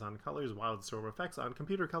Jimenez on colors, Wildstorm Effects on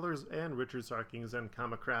computer colors, and Richard Sarkings and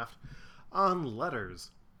Comicraft on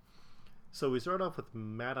letters. So we start off with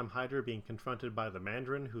Madame Hydra being confronted by the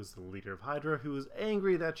Mandarin, who's the leader of Hydra, who is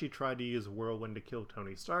angry that she tried to use Whirlwind to kill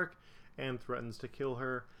Tony Stark, and threatens to kill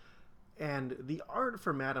her. And the art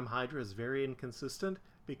for Madame Hydra is very inconsistent,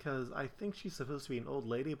 because I think she's supposed to be an old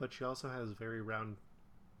lady, but she also has very round,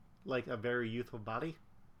 a very youthful body.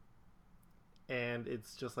 And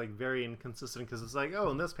it's just, very inconsistent, because it's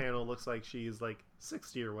in this panel it looks like she's,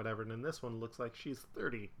 60 or whatever, and in this one it looks like she's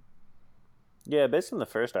 30. Yeah, based on the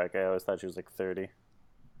first arc, I always thought she was 30.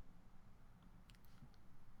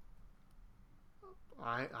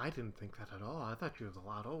 I didn't think that at all. I thought she was a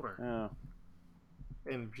lot older. Oh.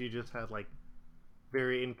 And she just had,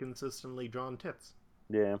 very inconsistently drawn tits.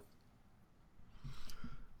 Yeah.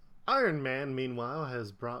 Iron Man, meanwhile,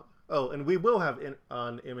 has brought... Oh, and we will have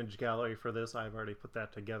an image gallery for this. I've already put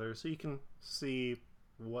that together, so you can see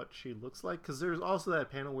what she looks like. Because there's also that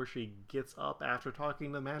panel where she gets up after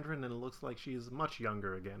talking to Mandarin, and it looks like she's much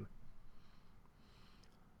younger again.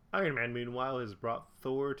 Iron Man, meanwhile, has brought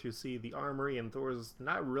Thor to see the armory, and Thor's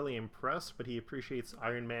not really impressed, but he appreciates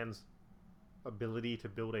Iron Man's ability to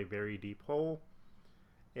build a very deep hole,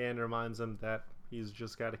 and reminds him that he's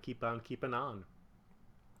just got to keep on keeping on.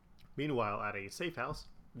 Meanwhile, at a safe house,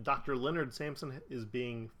 Dr. Leonard Samson is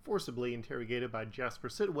being forcibly interrogated by Jasper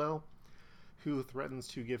Sitwell, who threatens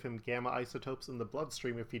to give him gamma isotopes in the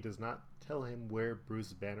bloodstream if he does not tell him where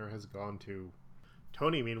Bruce Banner has gone to.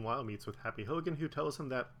 Tony, meanwhile, meets with Happy Hogan, who tells him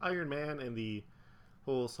that Iron Man and the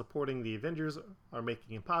whole supporting the Avengers are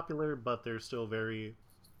making him popular, but they're still very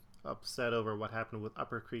upset over what happened with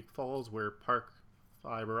Upper Creek Falls, where Park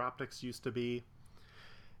Fiber Optics used to be,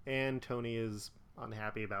 and Tony is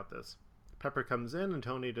unhappy about this. Pepper comes in, and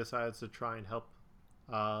Tony decides to try and help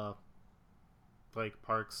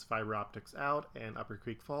Park's Fiber Optics out and Upper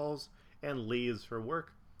Creek Falls, and leaves for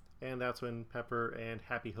work. And that's when Pepper and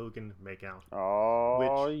Happy Hogan make out.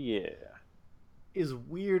 Oh, which yeah. is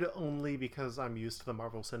weird only because I'm used to the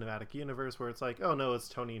Marvel Cinematic Universe where it's like, oh no, it's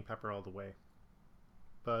Tony and Pepper all the way.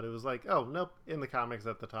 But it was like, oh nope, in the comics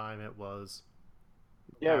at the time it was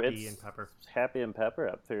Happy and Pepper. Happy and Pepper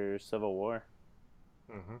up through Civil War.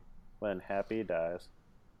 Mm-hmm. When Happy dies.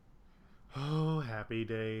 Oh, happy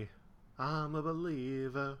day. I'm a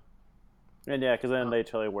believer. And yeah, because then they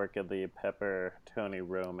totally work at the Pepper-Tony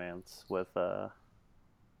romance with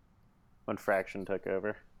when Fraction took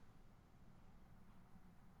over.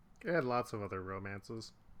 It had lots of other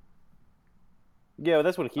romances. Yeah,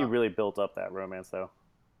 that's when he really built up that romance, though.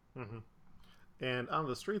 Mm-hmm. And on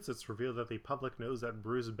the streets, it's revealed that the public knows that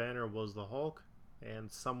Bruce Banner was the Hulk,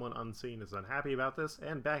 and someone unseen is unhappy about this.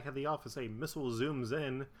 And back at the office, a missile zooms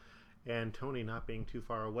in, and Tony, not being too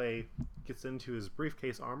far away, gets into his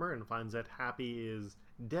briefcase armor and finds that Happy is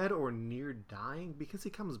dead or near dying because he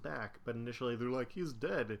comes back. But initially they're like, he's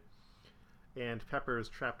dead. And Pepper is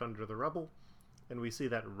trapped under the rubble. And we see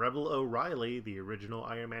that Rebel O'Reilly, the original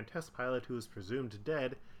Iron Man test pilot who is presumed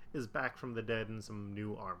dead, is back from the dead in some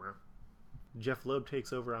new armor. Jeff Loeb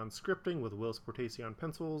takes over on scripting with Will Sportaci on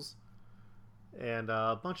pencils. And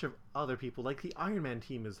a bunch of other people. Like, the Iron Man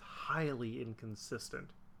team is highly inconsistent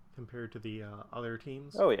compared to the other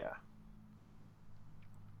teams. Oh, yeah.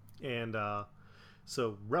 And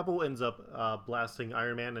so Rebel ends up blasting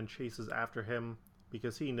Iron Man and chases after him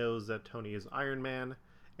because he knows that Tony is Iron Man,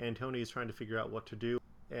 and Tony is trying to figure out what to do.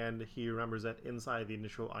 And he remembers that inside the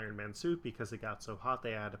initial Iron Man suit, because it got so hot,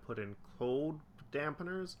 they had to put in cold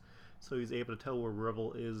dampeners, so he's able to tell where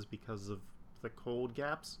Rebel is because of the cold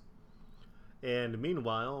gaps. And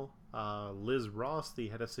meanwhile, Liz Ross, the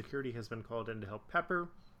head of security, has been called in to help Pepper,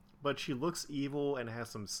 but she looks evil and has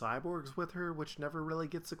some cyborgs with her, which never really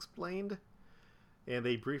gets explained. And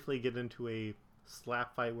they briefly get into a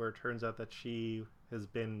slap fight where it turns out that she has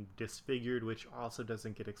been disfigured, which also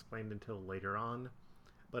doesn't get explained until later on.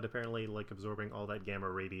 But apparently, absorbing all that gamma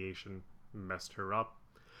radiation messed her up,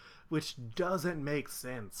 which doesn't make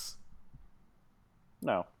sense.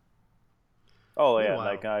 No. Oh, yeah,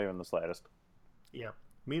 not even the slightest. Yeah.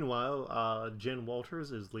 Meanwhile, Jen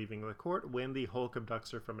Walters is leaving the court when the Hulk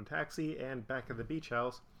abducts her from a taxi, and back at the beach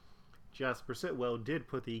house, Jasper Sitwell did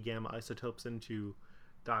put the gamma isotopes into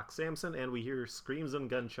Doc Samson, and we hear screams and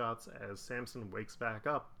gunshots as Samson wakes back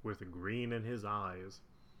up with green in his eyes.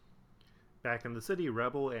 Back in the city,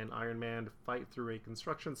 Rebel and Iron Man fight through a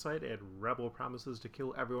construction site, and Rebel promises to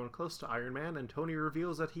kill everyone close to Iron Man, and Tony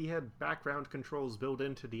reveals that he had background controls built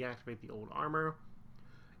in to deactivate the old armor.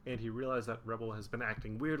 And he realized that Rebel has been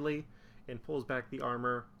acting weirdly and pulls back the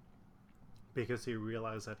armor because he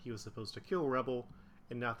realized that he was supposed to kill Rebel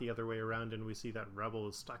and not the other way around, and we see that Rebel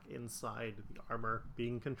is stuck inside the armor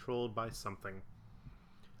being controlled by something.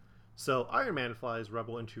 So Iron Man flies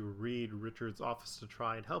Rebel into Reed Richards' office to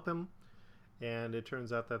try and help him, and it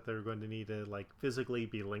turns out that they're going to need to physically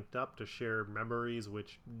be linked up to share memories,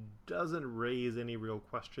 which doesn't raise any real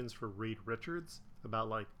questions for Reed Richards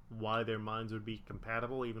about why their minds would be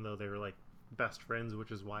compatible, even though they're best friends,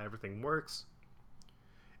 which is why everything works.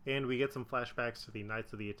 And we get some flashbacks to the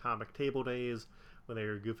Knights of the Atomic Table days when they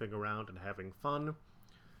were goofing around and having fun.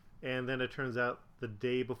 And then it turns out the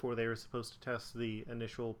day before they were supposed to test the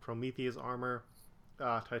initial Prometheus armor,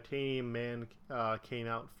 Titanium Man came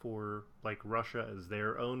out for Russia as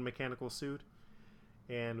their own mechanical suit,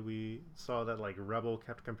 and we saw that Rebel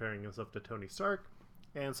kept comparing himself to Tony Stark,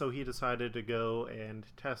 and so he decided to go and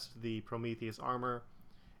test the Prometheus armor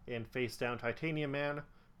and face down Titanium Man,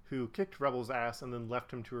 who kicked Rebel's ass and then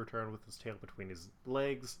left him to return with his tail between his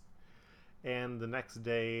legs. And the next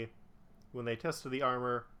day, when they tested the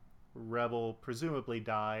armor, Rebel presumably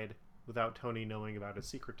died without Tony knowing about his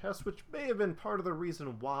secret test, which may have been part of the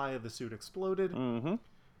reason why the suit exploded. Mm-hmm.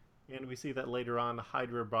 And we see that later on,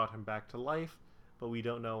 Hydra brought him back to life, but we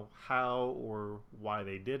don't know how or why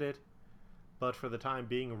they did it. But for the time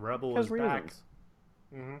being, Rebel is back.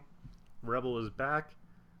 Mm-hmm. Rebel is back.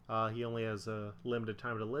 He only has a limited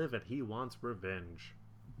time to live, and he wants revenge.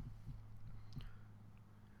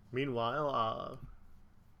 Meanwhile,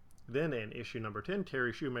 then in issue number 10,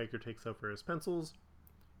 Terry Shoemaker takes over his pencils,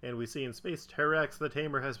 and we see in space Terrax the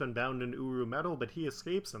Tamer has been bound in Uru metal, but he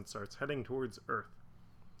escapes and starts heading towards Earth.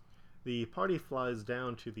 The party flies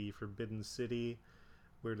down to the Forbidden City,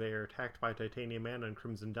 where they are attacked by Titanium Man and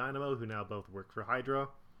Crimson Dynamo, who now both work for Hydra.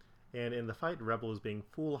 And in the fight, Rebel is being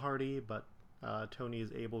foolhardy, but Tony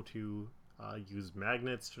is able to use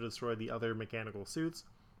magnets to destroy the other mechanical suits.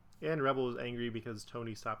 And Rebel is angry because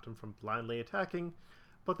Tony stopped him from blindly attacking,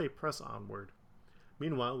 but they press onward.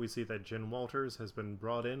 Meanwhile, we see that Jen Walters has been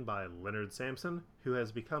brought in by Leonard Samson, who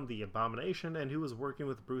has become the Abomination and who is working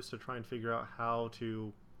with Bruce to try and figure out how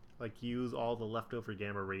to use all the leftover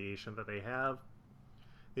gamma radiation that they have.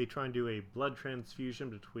 They try and do a blood transfusion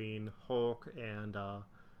between Hulk and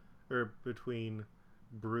between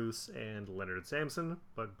Bruce and Leonard Samson,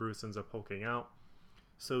 but Bruce ends up hulking out.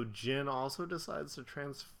 So Jen also decides to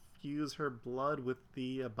transfuse her blood with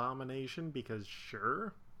the Abomination because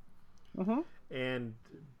sure. Mm-hmm. And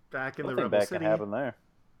back in the Nothing Rebel bad City, can happen there.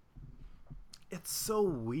 it's so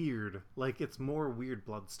weird. It's more weird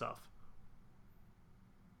blood stuff.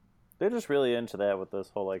 They're just really into that with this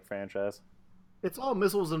whole franchise. It's all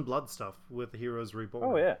missiles and blood stuff with Heroes Reborn.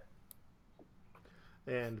 Oh yeah.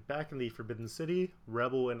 And back in the Forbidden City,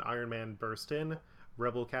 Rebel and Iron Man burst in.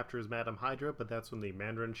 Rebel captures Madame Hydra, but that's when the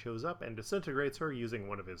Mandarin shows up and disintegrates her using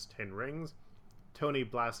one of his 10 rings. Tony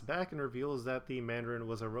blasts back and reveals that the Mandarin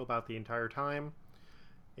was a robot the entire time,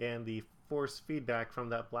 and the force feedback from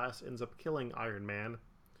that blast ends up killing Iron Man.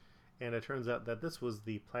 And it turns out that this was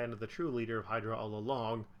the plan of the true leader of Hydra all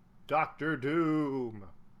along, Dr. Doom!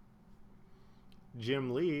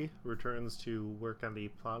 Jim Lee returns to work on the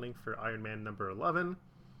plotting for Iron Man number 11.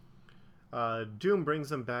 Doom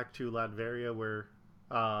brings him back to Latveria, where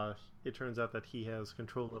it turns out that he has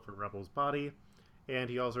control over Rebel's body. And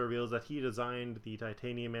he also reveals that he designed the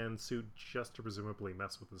Titanium Man suit just to presumably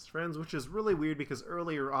mess with his friends, which is really weird because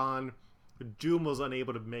earlier on, Doom was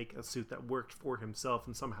unable to make a suit that worked for himself,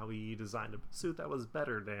 and somehow he designed a suit that was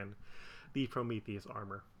better than the Prometheus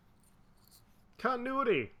armor.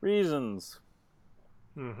 Continuity! Reasons.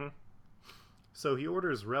 Mm-hmm. So he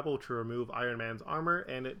orders Rebel to remove Iron Man's armor,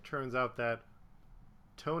 and it turns out that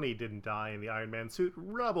Tony didn't die in the Iron Man suit.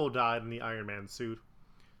 Rebel died in the Iron Man suit.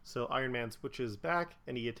 So Iron Man switches back,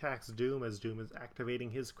 and he attacks Doom as Doom is activating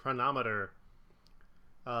his chronometer.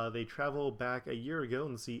 They travel back a year ago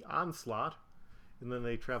and see Onslaught, and then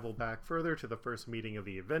they travel back further to the first meeting of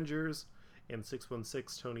the Avengers, and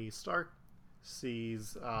 616 Tony Stark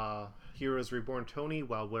sees Heroes Reborn Tony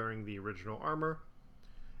while wearing the original armor,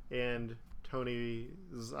 and Tony's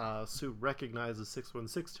suit recognizes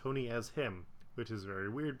 616 Tony as him, which is very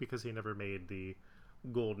weird because he never made the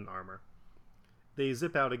golden armor. They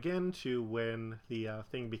zip out again to when the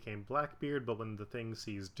Thing became Blackbeard, but when the Thing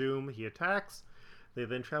sees Doom, he attacks. They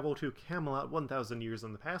then travel to Camelot 1,000 years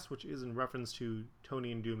in the past, which is in reference to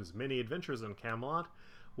Tony and Doom's many adventures in Camelot,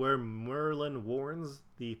 where Merlin warns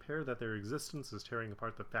the pair that their existence is tearing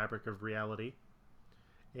apart the fabric of reality,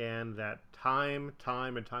 and that time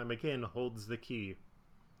and time again holds the key.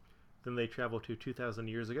 Then they travel to 2,000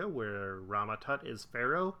 years ago, where Rama-Tut is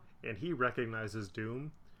Pharaoh, and he recognizes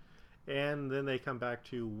Doom. And then they come back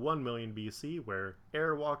to 1 million BC, where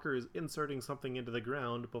Airwalker is inserting something into the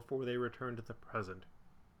ground before they return to the present.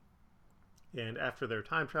 And after their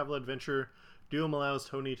time travel adventure, Doom allows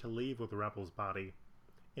Tony to leave with Rebel's body.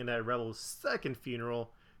 And at Rebel's second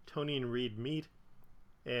funeral, Tony and Reed meet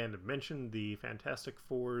and mention the Fantastic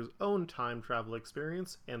Four's own time travel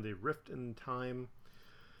experience and the rift in time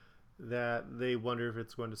that they wonder if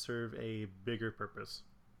it's going to serve a bigger purpose.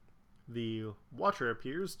 The Watcher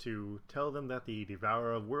appears to tell them that the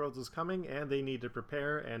Devourer of Worlds is coming and they need to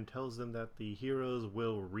prepare, and tells them that the heroes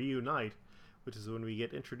will reunite, which is when we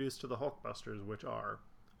get introduced to the Hulkbusters, which are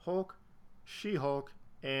Hulk, She-Hulk,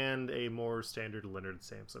 and a more standard Leonard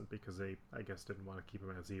Samson, because they, I guess, didn't want to keep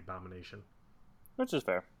him as the Abomination. Which is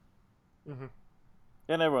fair. Mm-hmm.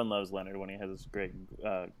 And everyone loves Leonard when he has his great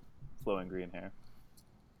flowing green hair.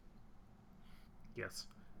 Yes.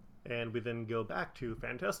 And we then go back to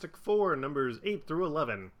Fantastic Four, numbers 8 through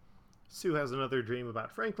 11. Sue has another dream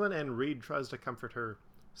about Franklin, and Reed tries to comfort her.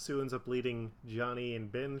 Sue ends up leading Johnny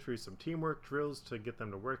and Ben through some teamwork drills to get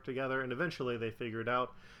them to work together, and eventually they figure it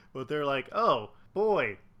out. But they're like, oh,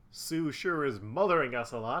 boy, Sue sure is mothering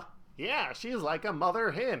us a lot. Yeah, she's like a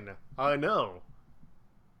mother hen. I know.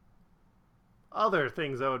 Other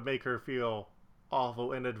things that would make her feel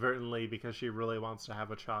awful inadvertently because she really wants to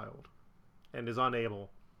have a child and is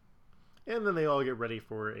unable. And then they all get ready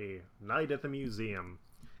for a night at the museum,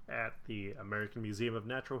 at the American Museum of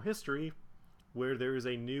Natural History, where there is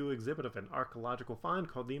a new exhibit of an archaeological find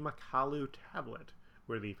called the Makalu Tablet,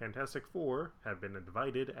 where the Fantastic Four have been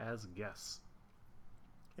invited as guests.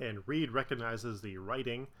 And Reed recognizes the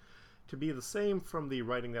writing to be the same from the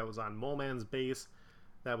writing that was on Mole Man's base,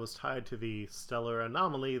 that was tied to the stellar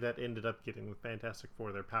anomaly that ended up getting the Fantastic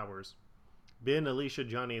Four their powers. Ben, Alicia,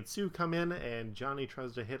 Johnny, and Sue come in, and Johnny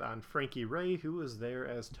tries to hit on Frankie Ray, who is there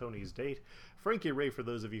as Tony's date. Frankie Ray, for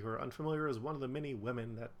those of you who are unfamiliar, is one of the many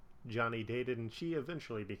women that Johnny dated, and she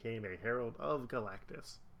eventually became a Herald of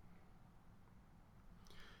Galactus.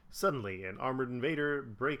 Suddenly, an armored invader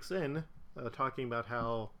breaks in, talking about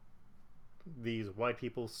how these white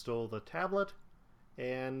people stole the tablet,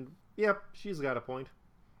 and yep, she's got a point.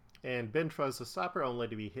 And Ben tries to stop her, only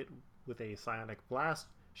to be hit with a psionic blast.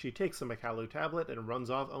 She takes the Makalu tablet and runs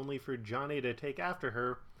off, only for Johnny to take after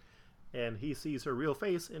her, and he sees her real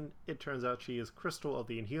face, and it turns out she is Crystal of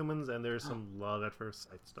the Inhumans, and there's some love at first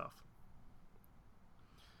sight stuff.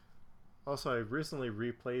 Also, I recently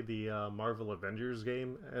replayed the Marvel Avengers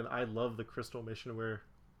game, and I love the Crystal mission where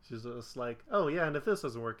she's just like, oh yeah, and if this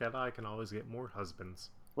doesn't work out, I can always get more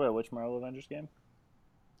husbands. Wait, which Marvel Avengers game?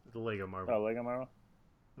 The Lego Marvel. Oh, Lego Marvel?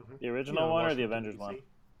 Mm-hmm. The original one or the Avengers one?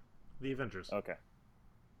 The Avengers. Okay.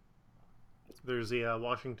 There's the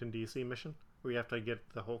Washington, D.C. mission where you have to get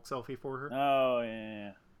the Hulk selfie for her. Oh,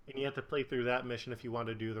 yeah. And you have to play through that mission if you want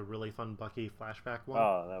to do the really fun Bucky flashback one.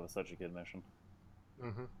 Oh, that was such a good mission.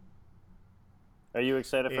 Mm-hmm. Are you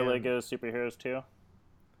excited for Lego Superheroes 2?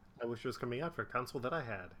 I wish it was coming out for a console that I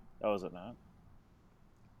had. Oh, is it not?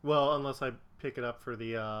 Well, unless I pick it up for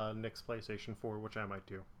the next PlayStation 4, which I might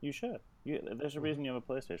do. You should. There's a reason you have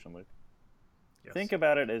a PlayStation, Luke. Yes. Think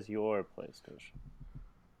about it as your PlayStation.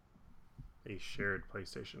 A shared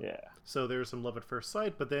PlayStation. Yeah. So there's some love at first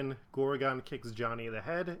sight, but then Gorgon kicks Johnny in the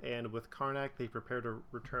head, and with Karnak, they prepare to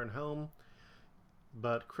return home.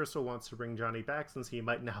 But Crystal wants to bring Johnny back since he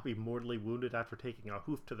might now be mortally wounded after taking a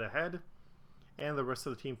hoof to the head. And the rest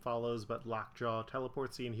of the team follows, but Lockjaw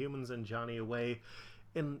teleports the Inhumans and Johnny away.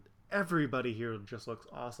 And everybody here just looks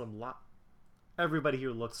awesome. Everybody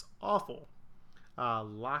here looks awful.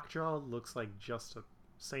 Lockjaw looks like just a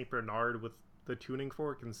St. Bernard with the tuning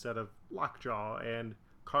fork instead of Lockjaw, and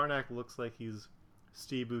Karnak looks like he's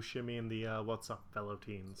Steve Buscemi in the What's Up, Fellow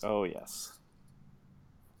Teens. Oh, yes.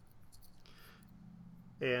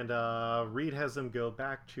 And Reed has them go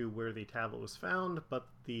back to where the tablet was found, but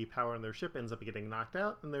the power on their ship ends up getting knocked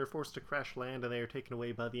out, and they're forced to crash land, and they are taken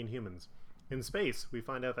away by the Inhumans. In space, we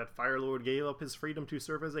find out that Firelord gave up his freedom to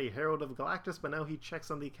serve as a Herald of Galactus, but now he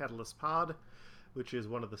checks on the Catalyst Pod, which is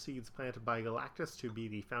one of the seeds planted by Galactus to be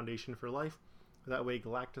the foundation for life. That way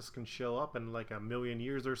Galactus can show up in like 1,000,000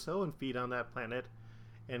 years or so and feed on that planet,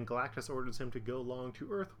 and Galactus orders him to go along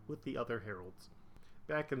to Earth with the other Heralds.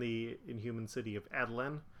 Back in the Inhuman city of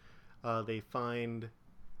Adelan, they find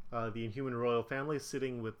the Inhuman royal family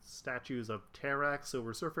sitting with statues of Terrax,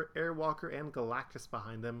 Silver Surfer, Airwalker, and Galactus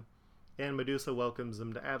behind them, and Medusa welcomes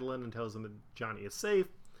them to Adelan and tells them that Johnny is safe,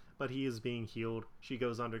 but he is being healed. She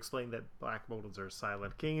goes on to explain that Black Bolt is our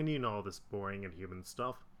silent king, and you know all this boring Inhuman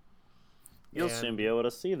stuff. You'll soon be able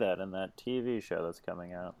to see that in that TV show that's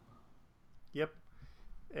coming out. Yep.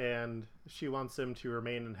 And she wants him to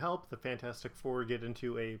remain and help. The Fantastic Four get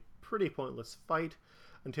into a pretty pointless fight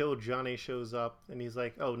until Johnny shows up, and he's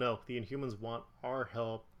like, oh no, the Inhumans want our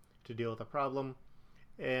help to deal with the problem.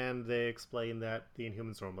 And they explain that the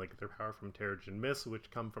Inhumans normally get their power from Terrigen Mist,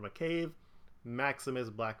 which come from a cave. Maximus,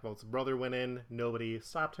 Black Bolt's brother, went in. Nobody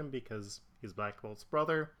stopped him because he's Black Bolt's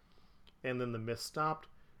brother. And then the mist stopped,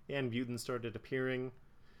 and mutants started appearing.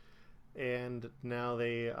 And now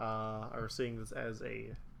they are seeing this as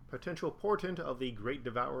a potential portent of the Great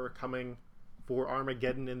Devourer coming for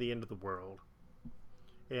Armageddon in the end of the world.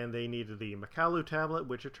 And they needed the Makalu tablet,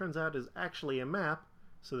 which it turns out is actually a map,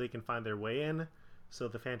 so they can find their way in. So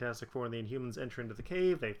the Fantastic Four and the Inhumans enter into the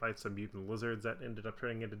cave. They fight some mutant lizards that ended up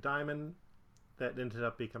turning into diamond, that ended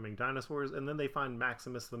up becoming dinosaurs, and then they find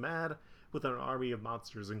Maximus the Mad with an army of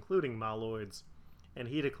monsters, including Maloids, and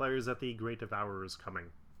he declares that the Great Devourer is coming.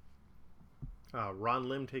 Ron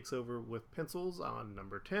Lim takes over with pencils on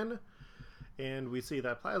number 10, and we see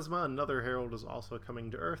that Plasma, another Herald, is also coming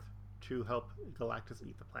to Earth to help Galactus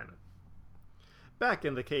eat the planet. Back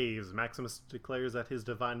in the caves, Maximus declares that his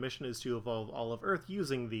divine mission is to evolve all of Earth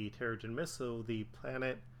using the Terrigen Mist, so the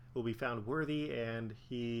planet will be found worthy, and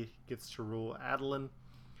he gets to rule Adelan.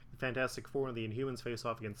 The Fantastic Four and the Inhumans face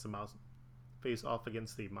off against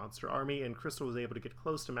the monster army, and Crystal was able to get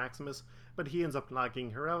close to Maximus, but he ends up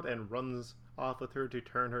knocking her out and runs off with her to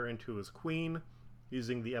turn her into his queen,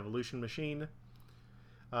 using the evolution machine.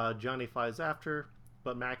 Johnny flies after,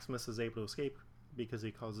 but Maximus is able to escape because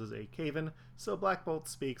he causes a cave-in, so Black Bolt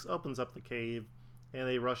speaks, opens up the cave, and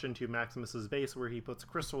they rush into Maximus's base where he puts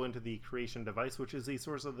Crystal into the creation device, which is the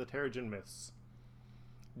source of the Terrigen Mists.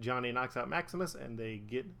 Johnny knocks out Maximus, and they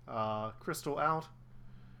get Crystal out.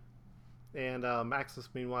 And Maximus,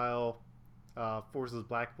 meanwhile, forces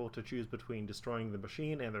Black Bolt to choose between destroying the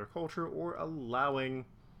machine and their culture or allowing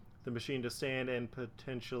the machine to stand and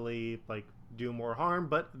potentially do more harm,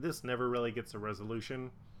 but this never really gets a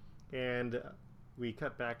resolution. And we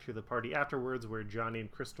cut back to the party afterwards where Johnny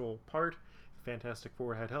and Crystal part, Fantastic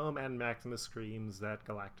Four head home, and Maximus screams that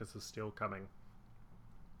Galactus is still coming.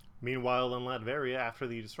 Meanwhile, in Latveria, after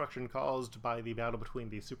the destruction caused by the battle between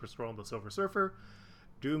the Super Skrull and the Silver Surfer,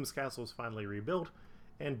 Doom's castle is finally rebuilt,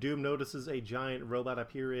 and Doom notices a giant robot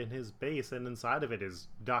appear in his base, and inside of it is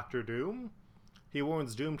Dr. Doom. He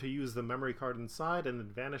warns Doom to use the memory card inside, and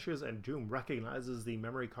then vanishes, and Doom recognizes the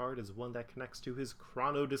memory card as one that connects to his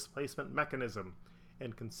chrono displacement mechanism,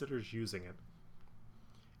 and considers using it.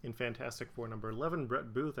 In Fantastic Four number 11,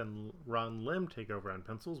 Brett Booth and Ron Lim take over on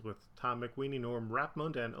pencils, with Tom McWeeny, Norm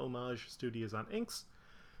Rapmund, and Homage Studios on inks.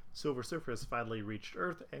 Silver Surfer has finally reached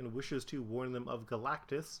Earth and wishes to warn them of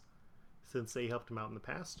Galactus, since they helped him out in the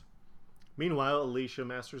past. Meanwhile, Alicia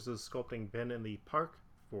Masters is sculpting Ben in the park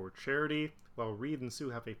for charity, while Reed and Sue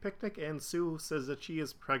have a picnic, and Sue says that she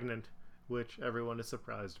is pregnant, which everyone is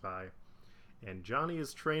surprised by. And Johnny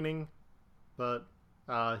is training, but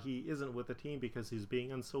he isn't with the team because he's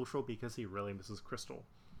being unsocial because he really misses Crystal.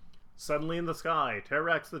 Suddenly in the sky,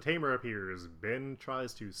 Terrax the Tamer appears. Ben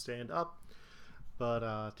tries to stand up, but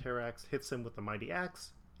Terrax hits him with the mighty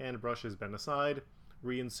axe and brushes Ben aside.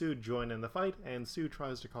 Ree and Sue join in the fight, and Sue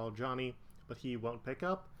tries to call Johnny, but he won't pick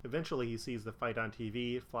up. Eventually he sees the fight on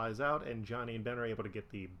TV, flies out, and Johnny and Ben are able to get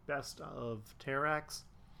the best of Terrax.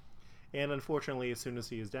 And unfortunately, as soon as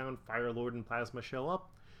he is down, Firelord and Plasma show up,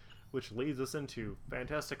 which leads us into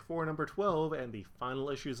Fantastic Four number 12 and the final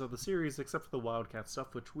issues of the series, except for the Wildcat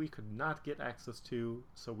stuff, which we could not get access to,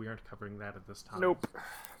 so we aren't covering that at this time. Nope.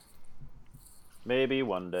 Maybe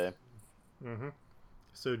one day.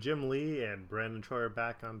 So Jim Lee and Brandon Troy are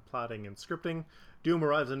back on plotting and scripting. Doom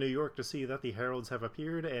arrives in New York to see that the Heralds have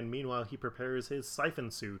appeared, and meanwhile he prepares his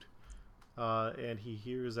siphon suit. And he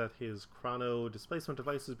hears that his chrono displacement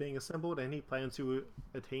device is being assembled, and he plans to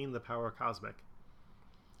attain the power cosmic.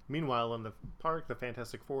 Meanwhile, in the park, the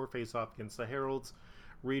Fantastic Four face off against the Heralds.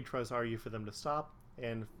 Reed tries to argue for them to stop,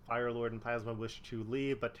 and Firelord and Plasma wish to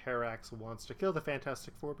leave, but Terrax wants to kill the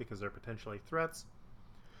Fantastic Four because they're potentially threats,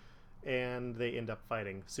 and they end up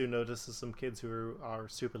fighting. Sue notices some kids who are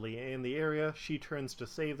stupidly in the area. She turns to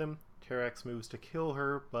save them. Terrax moves to kill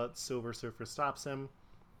her, but Silver Surfer stops him,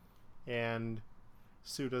 and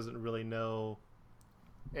Sue doesn't really know,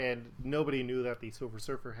 and nobody knew that the Silver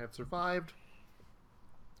Surfer had survived.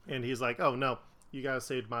 And he's like, oh no, you guys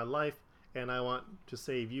saved my life, and I want to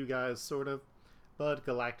save you guys, sort of. But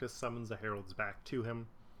Galactus summons the Heralds back to him.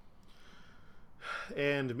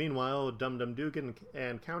 And meanwhile, Dum Dum Dugan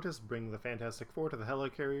and Countess bring the Fantastic Four to the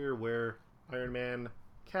helicarrier where Iron Man,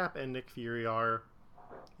 Cap, and Nick Fury are.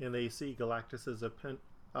 And they see Galactus's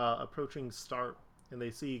approaching star... And they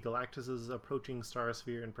see Galactus's approaching star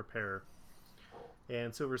sphere and prepare.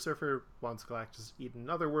 And Silver Surfer wants Galactus to eat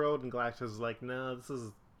another world, and Galactus is like, no, this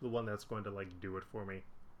is the one that's going to do it for me.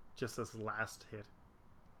 Just this last hit.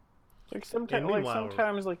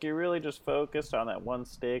 Sometimes you're really just focused on that one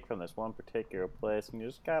steak from this one particular place, and you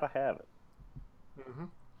just gotta have it.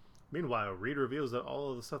 Meanwhile, Reed reveals that all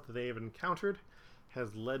of the stuff that they have encountered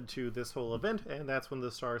has led to this whole event, and that's when the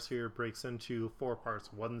Star Sphere breaks into 4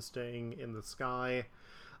 parts. One staying in the sky,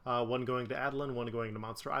 one going to Attilan, one going to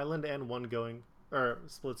Monster Island, and one going...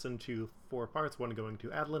 splits into 4 parts, one going to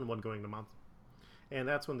Attilan, one going to Monster... And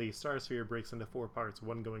that's when the Star Sphere breaks into 4 parts,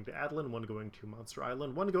 one going to Attilan, one going to Monster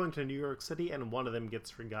Island, one going to New York City, and one of them gets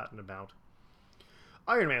forgotten about.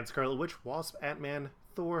 Iron Man, Scarlet Witch, Wasp, Ant-Man,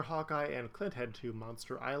 Thor, Hawkeye, and Clint head to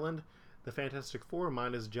Monster Island. The Fantastic Four,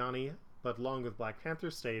 minus Johnny, but along with Black Panther,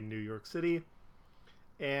 stay in New York City.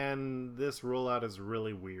 And this rollout is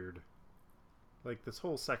really weird. This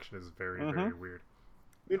whole section is very, very weird.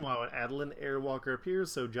 Meanwhile, at Attilan, Airwalker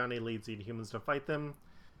appears, so Johnny leads the Inhumans to fight them.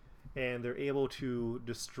 And they're able to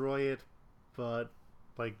destroy it, but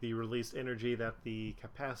the released energy that the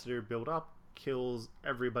capacitor built up kills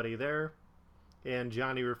everybody there. And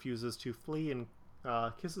Johnny refuses to flee and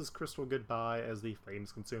kisses Crystal goodbye as the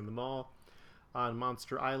flames consume them all. On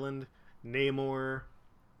Monster Island, Namor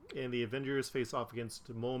and the Avengers face off against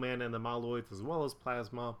Mole Man and the Moloids as well as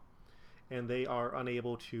Plasma, and they are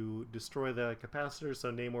unable to destroy the capacitor,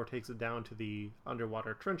 so Namor takes it down to the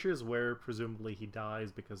underwater trenches where presumably he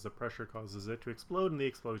dies because the pressure causes it to explode, and the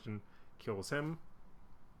explosion kills him.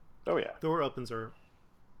 Oh yeah. Thor opens a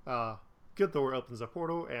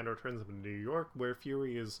portal and returns him to New York, where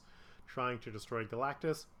Fury is trying to destroy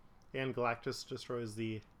Galactus, and Galactus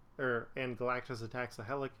attacks the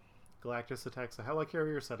Galactus attacks the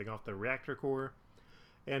helicarrier, setting off the reactor core.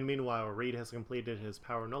 And meanwhile, Reed has completed his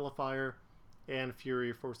power nullifier, and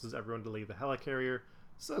Fury forces everyone to leave the helicarrier,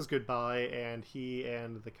 says goodbye, and he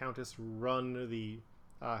and the Countess run the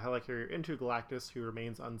helicarrier into Galactus, who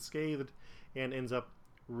remains unscathed, and ends up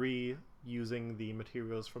reusing the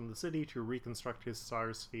materials from the city to reconstruct his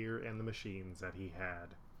star sphere and the machines that he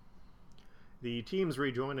had. The teams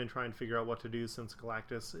rejoin and try and figure out what to do since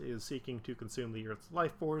Galactus is seeking to consume the Earth's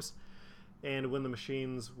life force, and when the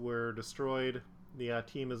machines were destroyed, the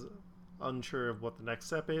team is unsure of what the next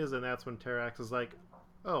step is, and that's when Terrax is like,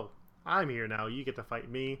 oh, I'm here now, you get to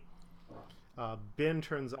fight me. Ben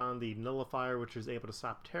turns on the nullifier, which is able to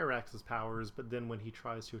stop Terrax's powers, but then when he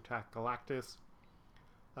tries to attack Galactus,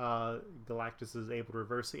 Galactus is able to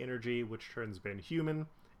reverse the energy, which turns Ben human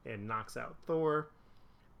and knocks out Thor.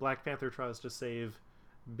 Black Panther tries to save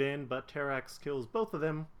Ben, but Terrax kills both of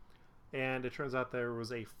them, and it turns out there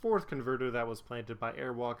was a fourth converter that was planted by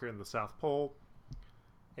Airwalker in the South Pole,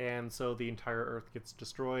 and so the entire Earth gets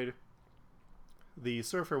destroyed. The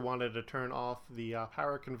Surfer wanted to turn off the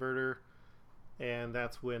power converter, and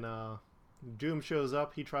that's when Doom shows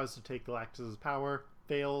up. He tries to take Galactus' power,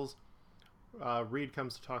 fails. Reed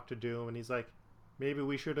comes to talk to Doom, and he's like, maybe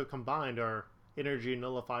we should have combined our energy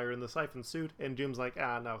nullifier in the Siphon suit, and Doom's like,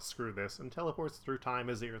 no, screw this, and teleports through time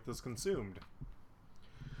as the Earth is consumed.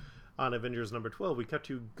 On Avengers number 12, we cut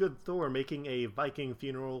to good Thor making a Viking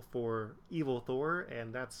funeral for evil Thor,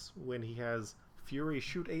 and that's when he has Fury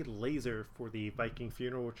shoot a laser for the Viking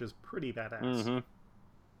funeral, which is pretty badass.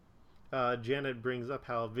 Janet brings up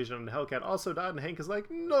how Vision and Hellcat also died, and Hank is like,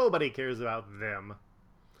 nobody cares about them.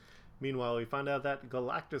 Meanwhile, we find out that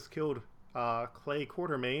Galactus killed Clay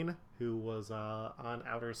Quartermain, who was on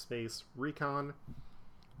Outer Space Recon,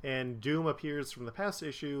 and Doom appears from the past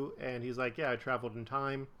issue, and he's like, yeah, I traveled in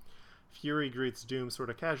time. Fury greets Doom sort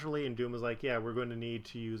of casually, and Doom is like, yeah, we're going to need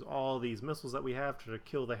to use all these missiles that we have to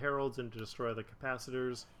kill the Heralds and to destroy the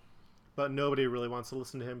capacitors. But nobody really wants to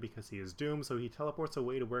listen to him because he is Doom, so he teleports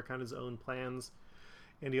away to work on his own plans,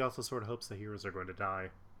 and he also sort of hopes the heroes are going to die.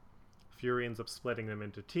 Fury ends up splitting them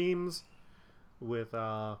into teams, with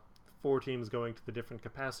 4 teams going to the different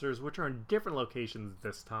capacitors, which are in different locations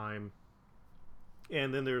this time.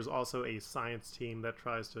 And then there's also a science team that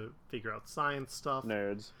tries to figure out science stuff.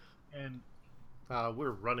 Nerds. And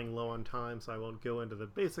we're running low on time, so I won't go into the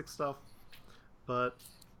basic stuff. But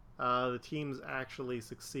the teams actually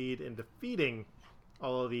succeed in defeating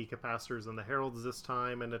all of the capacitors and the heralds this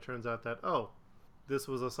time, and it turns out that, oh, this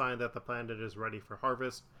was a sign that the planet is ready for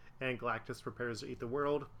harvest, and Galactus prepares to eat the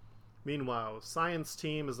world. Meanwhile, science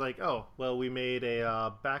team is like, oh, well, we made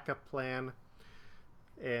a backup plan,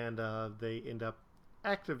 and they end up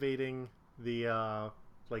activating the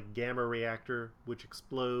gamma reactor, which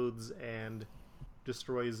explodes and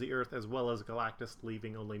destroys the Earth as well as Galactus,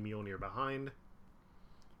 leaving only Mjolnir behind.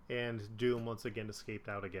 And Doom once again escaped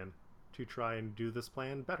out again to try and do this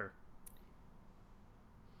plan better.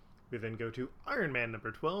 We then go to Iron Man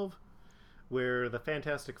number 12, where the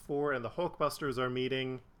Fantastic Four and the Hulkbusters are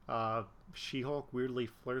meeting. She-Hulk weirdly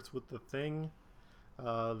flirts with the Thing.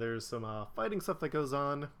 There's some fighting stuff that goes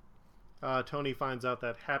on. Tony finds out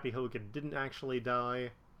that Happy Hogan didn't actually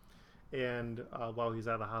die, and while he's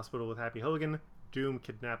at the hospital with Happy Hogan, Doom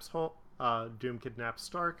kidnaps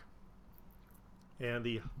Stark, and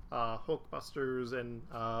the Hulkbusters and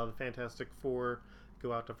the Fantastic Four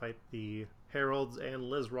go out to fight the Heralds, and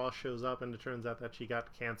Liz Ross shows up, and it turns out that she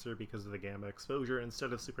got cancer because of the gamma exposure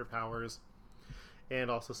instead of superpowers,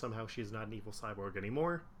 and also somehow she's not an evil cyborg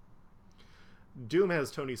anymore. Doom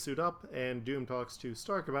has Tony suit up, and Doom talks to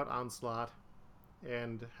Stark about Onslaught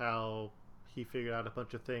and how he figured out a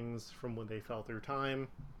bunch of things from when they fell through time,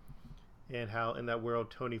 and how in that world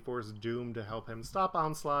Tony forced Doom to help him stop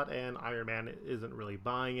Onslaught, and Iron Man isn't really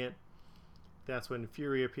buying it. That's when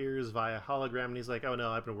Fury appears via hologram, and he's like, oh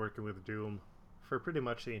no, I've been working with Doom for pretty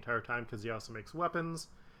much the entire time because he also makes weapons,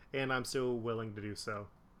 and I'm still willing to do so.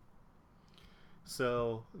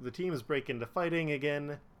 So the teams break into fighting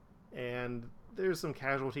again, and there's some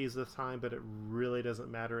casualties this time, but it really doesn't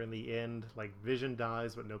matter in the end. Like, Vision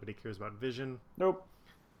dies, but nobody cares about Vision. Nope.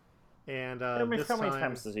 And how many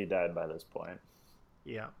times has he died by this point?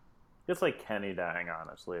 Yeah. It's like Kenny dying,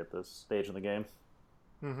 honestly, at this stage of the game.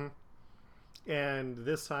 Mm-hmm. And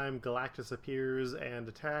this time, Galactus appears and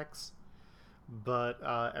attacks, but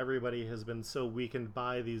everybody has been so weakened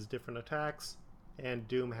by these different attacks, and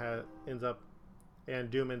Doom ends up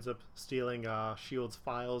stealing S.H.I.E.L.D.'s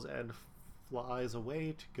files and flies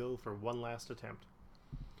away to go for one last attempt.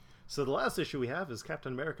 So the last issue we have is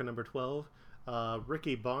Captain America number 12.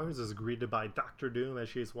 Ricky Barnes is greeted by Dr. Doom as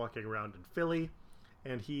she's walking around in Philly,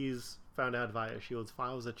 and he's found out via S.H.I.E.L.D.'s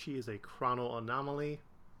files that she is a chronal anomaly,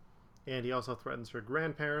 and he also threatens her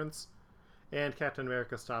grandparents. And Captain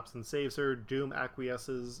America stops and saves her. Doom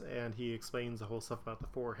acquiesces, and he explains the whole stuff about the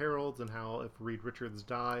Four Heralds and how if Reed Richards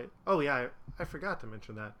die... Oh yeah, I forgot to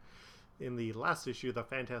mention that. In the last issue, the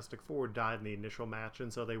Fantastic Four died in the initial match,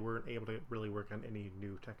 and so they weren't able to really work on any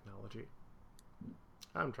new technology.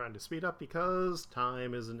 I'm trying to speed up because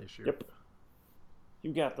time is an issue. Yep.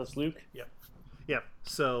 You got this, Luke. Yep.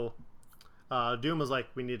 So, Doom was like,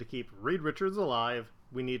 we need to keep Reed Richards alive,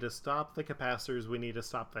 we need to stop the Capacitors, we need to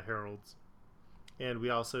stop the Heralds. And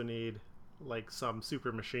we also need, like, some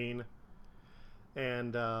super machine.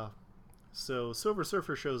 And, so Silver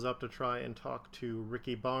Surfer shows up to try and talk to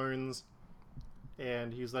Ricky Barnes.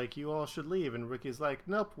 And he's like, you all should leave. And Ricky's like,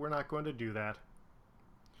 nope, we're not going to do that.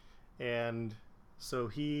 And so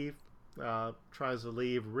he tries to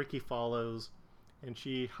leave. Ricky follows. And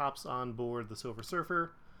she hops on board the Silver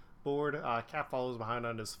Surfer board. Cap follows behind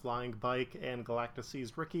on his flying bike. And Galactus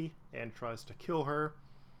sees Ricky and tries to kill her.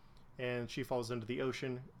 And she falls into the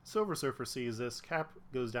ocean. Silver Surfer sees this. Cap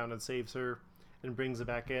goes down and saves her and brings it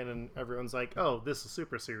back in, and everyone's like, oh, this is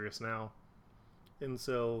super serious now. And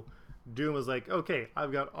so Doom is like, okay,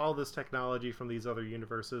 I've got all this technology from these other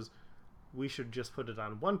universes. We should just put it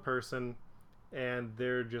on one person, and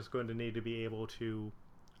they're just going to need to be able to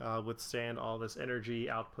withstand all this energy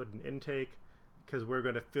output and intake, because we're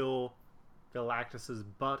going to fill Galactus's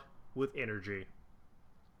butt with energy.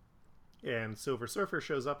 And Silver Surfer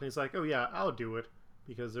shows up and he's like, oh yeah, I'll do it,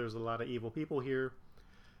 because there's a lot of evil people here.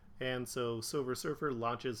 And so Silver Surfer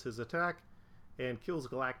launches his attack and kills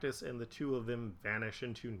Galactus, and the two of them vanish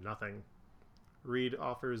into nothing. Reed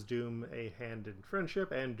offers Doom a hand in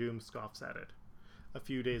friendship, and Doom scoffs at it. A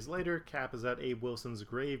few days later, Cap is at Abe Wilson's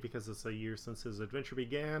grave because it's a year since his adventure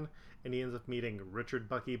began, and he ends up meeting Richard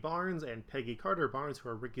Bucky Barnes and Peggy Carter Barnes, who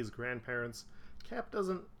are Ricky's grandparents. Cap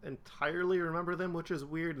doesn't entirely remember them, which is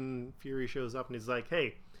weird, and Fury shows up and he's like,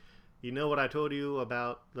 hey, you know what I told you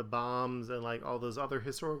about the bombs and like all those other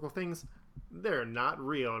historical things? They're not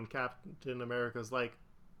real. And Captain America's like,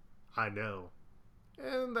 I know.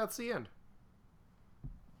 And that's the end.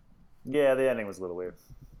 Yeah, the ending was a little weird.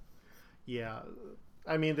 Yeah.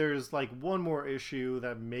 I mean, there's like one more issue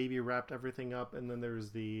that maybe wrapped everything up, and then there's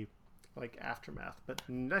the like aftermath. But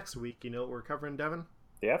next week, you know what we're covering, Devin?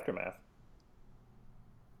 The aftermath.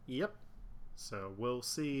 Yep. So we'll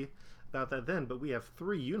see about that then. But we have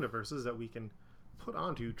 3 universes that we can put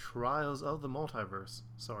onto Trials of the Multiverse.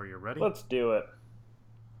 So are you ready? Let's do it.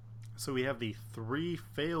 So we have the 3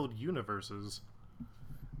 failed universes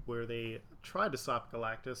where they tried to stop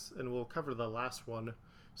Galactus, and we'll cover the last one.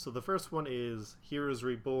 So the first one is Heroes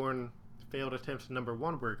Reborn, failed attempt number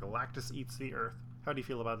 1, where Galactus eats the Earth. How do you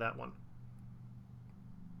feel about that one?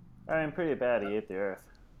 I mean, pretty bad. He ate the Earth.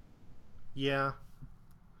 Yeah.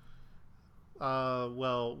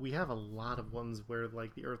 Well, we have a lot of ones where,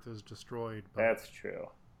 like, the Earth is destroyed. But, That's true.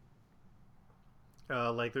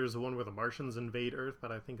 like, there's the one where the Martians invade Earth,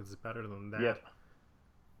 but I think it's better than that. Yep.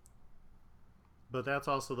 But that's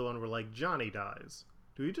also the one where, like, Johnny dies.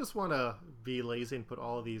 Do we just want to be lazy and put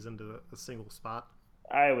all of these into a single spot?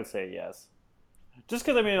 I would say yes. Just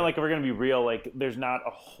because, I mean, like, if we're going to be real, like, there's not a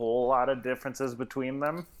whole lot of differences between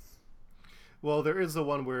them. Well, there is the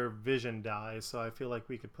one where Vision dies, so I feel like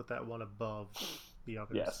we could put that one above the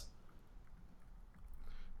others. Yes.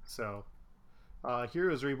 So,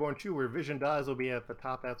 Heroes Reborn 2, where Vision dies, will be at the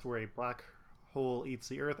top. That's where a black hole eats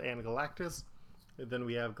the Earth and Galactus. And then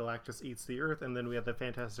we have Galactus eats the Earth, and then we have the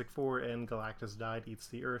Fantastic Four and Galactus died eats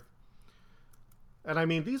the Earth. And I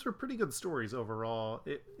mean, these were pretty good stories overall.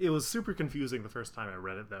 It was super confusing the first time I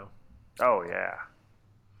read it, though. Oh, yeah.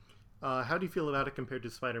 How do you feel about it compared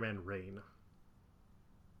to Spider-Man Reign?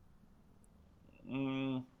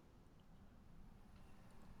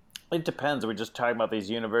 It depends. Are we just talking about these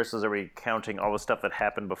universes? Are we counting all the stuff that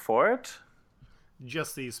happened before it?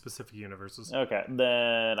 Just these specific universes. Okay,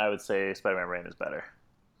 then I would say Spider-Man Reign is better.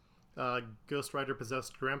 Ghost Rider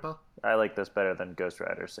Possessed Grandpa? I like this better than Ghost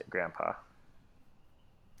Rider's Grandpa.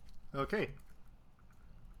 Okay.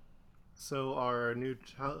 So our new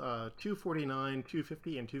 249,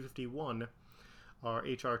 250, and 251 are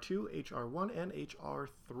HR2, HR1, and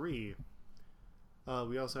HR3.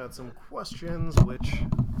 We also had some questions, which...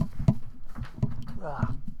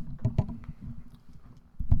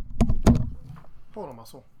 Hold on,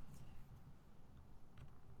 muscle.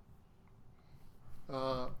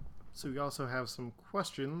 So we also have some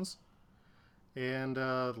questions, and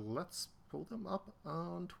let's pull them up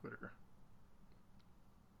on Twitter.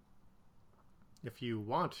 If you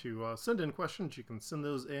want to send in questions, you can send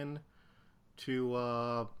those in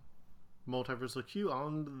to MultiverseQ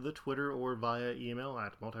on the Twitter or via email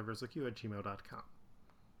at multiverseq@gmail.com.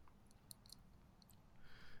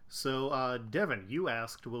 So, Devin, you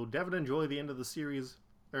asked, will Devin enjoy the end of the series,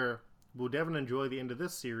 or will Devin enjoy the end of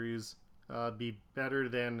this series be better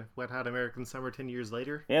than Wet Hot American Summer 10 years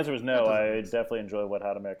later? The answer is no. I definitely enjoy Wet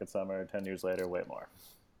Hot American Summer 10 years later way more.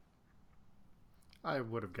 I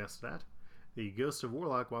would have guessed that. The Ghost of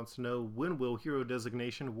Warlock wants to know, when will hero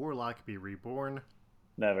designation Warlock be reborn?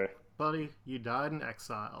 Never. Buddy, you died and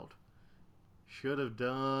exiled. Should have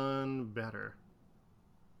done better.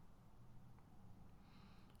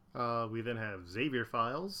 We then have Xavier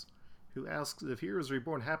Files, who asks if Heroes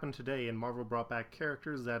Reborn happened today and Marvel brought back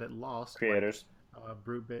characters that it lost. Creators.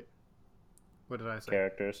 Like, what did I say?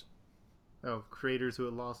 Characters. Oh, creators who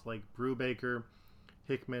it lost, like Brubaker,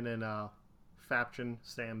 Hickman, and Faption,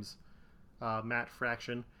 Sam's Matt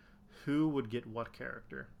Fraction. Who would get what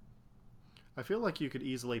character? I feel like you could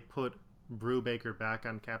easily put Brubaker back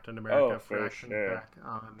on Captain America, Fraction back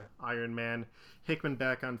on Iron Man, Hickman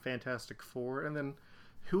back on Fantastic Four, and then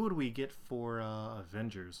who would we get for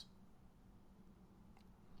Avengers?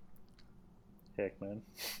 Hickman.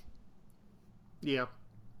 Yeah.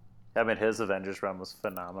 I mean, his Avengers run was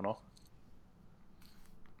phenomenal.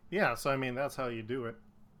 Yeah, so I mean, that's how you do it.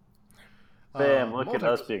 Bam, look at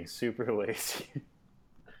us being super lazy.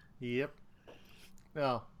 Yep.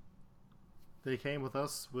 Well, they came with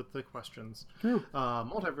us with the questions.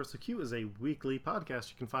 MultiverseQ is a weekly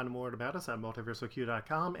podcast. You can find more about us at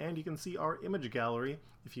multiverseq.com, and you can see our image gallery.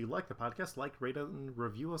 If you like the podcast, like, rate, and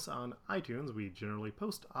review us on iTunes. We generally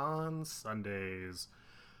post on Sundays.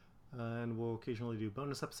 And we'll occasionally do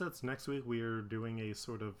bonus episodes. Next week, we are doing a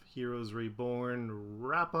sort of Heroes Reborn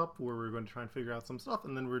wrap-up, where we're going to try and figure out some stuff,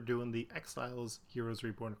 and then we're doing the X-Files Heroes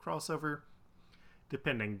Reborn crossover.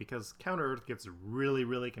 Depending, because Counter-Earth gets really,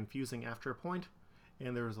 really confusing after a point,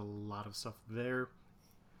 and there's a lot of stuff there.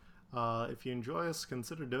 If you enjoy us,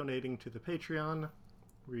 consider donating to the Patreon,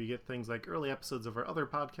 where you get things like early episodes of our other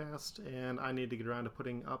podcast, and I need to get around to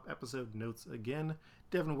putting up episode notes again.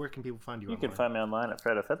 Devin, where can people find you online? You can find me online at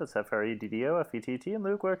FreddoFett, that's FreddoFett, and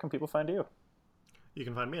Luke, where can people find you? You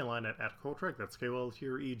can find me online at Coltrek, that's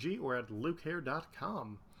KOLTREG, or at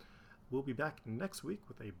LukeHare.com. We'll be back next week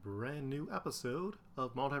with a brand new episode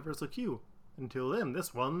of MultiverseQ. Until then,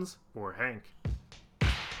 this one's for Hank.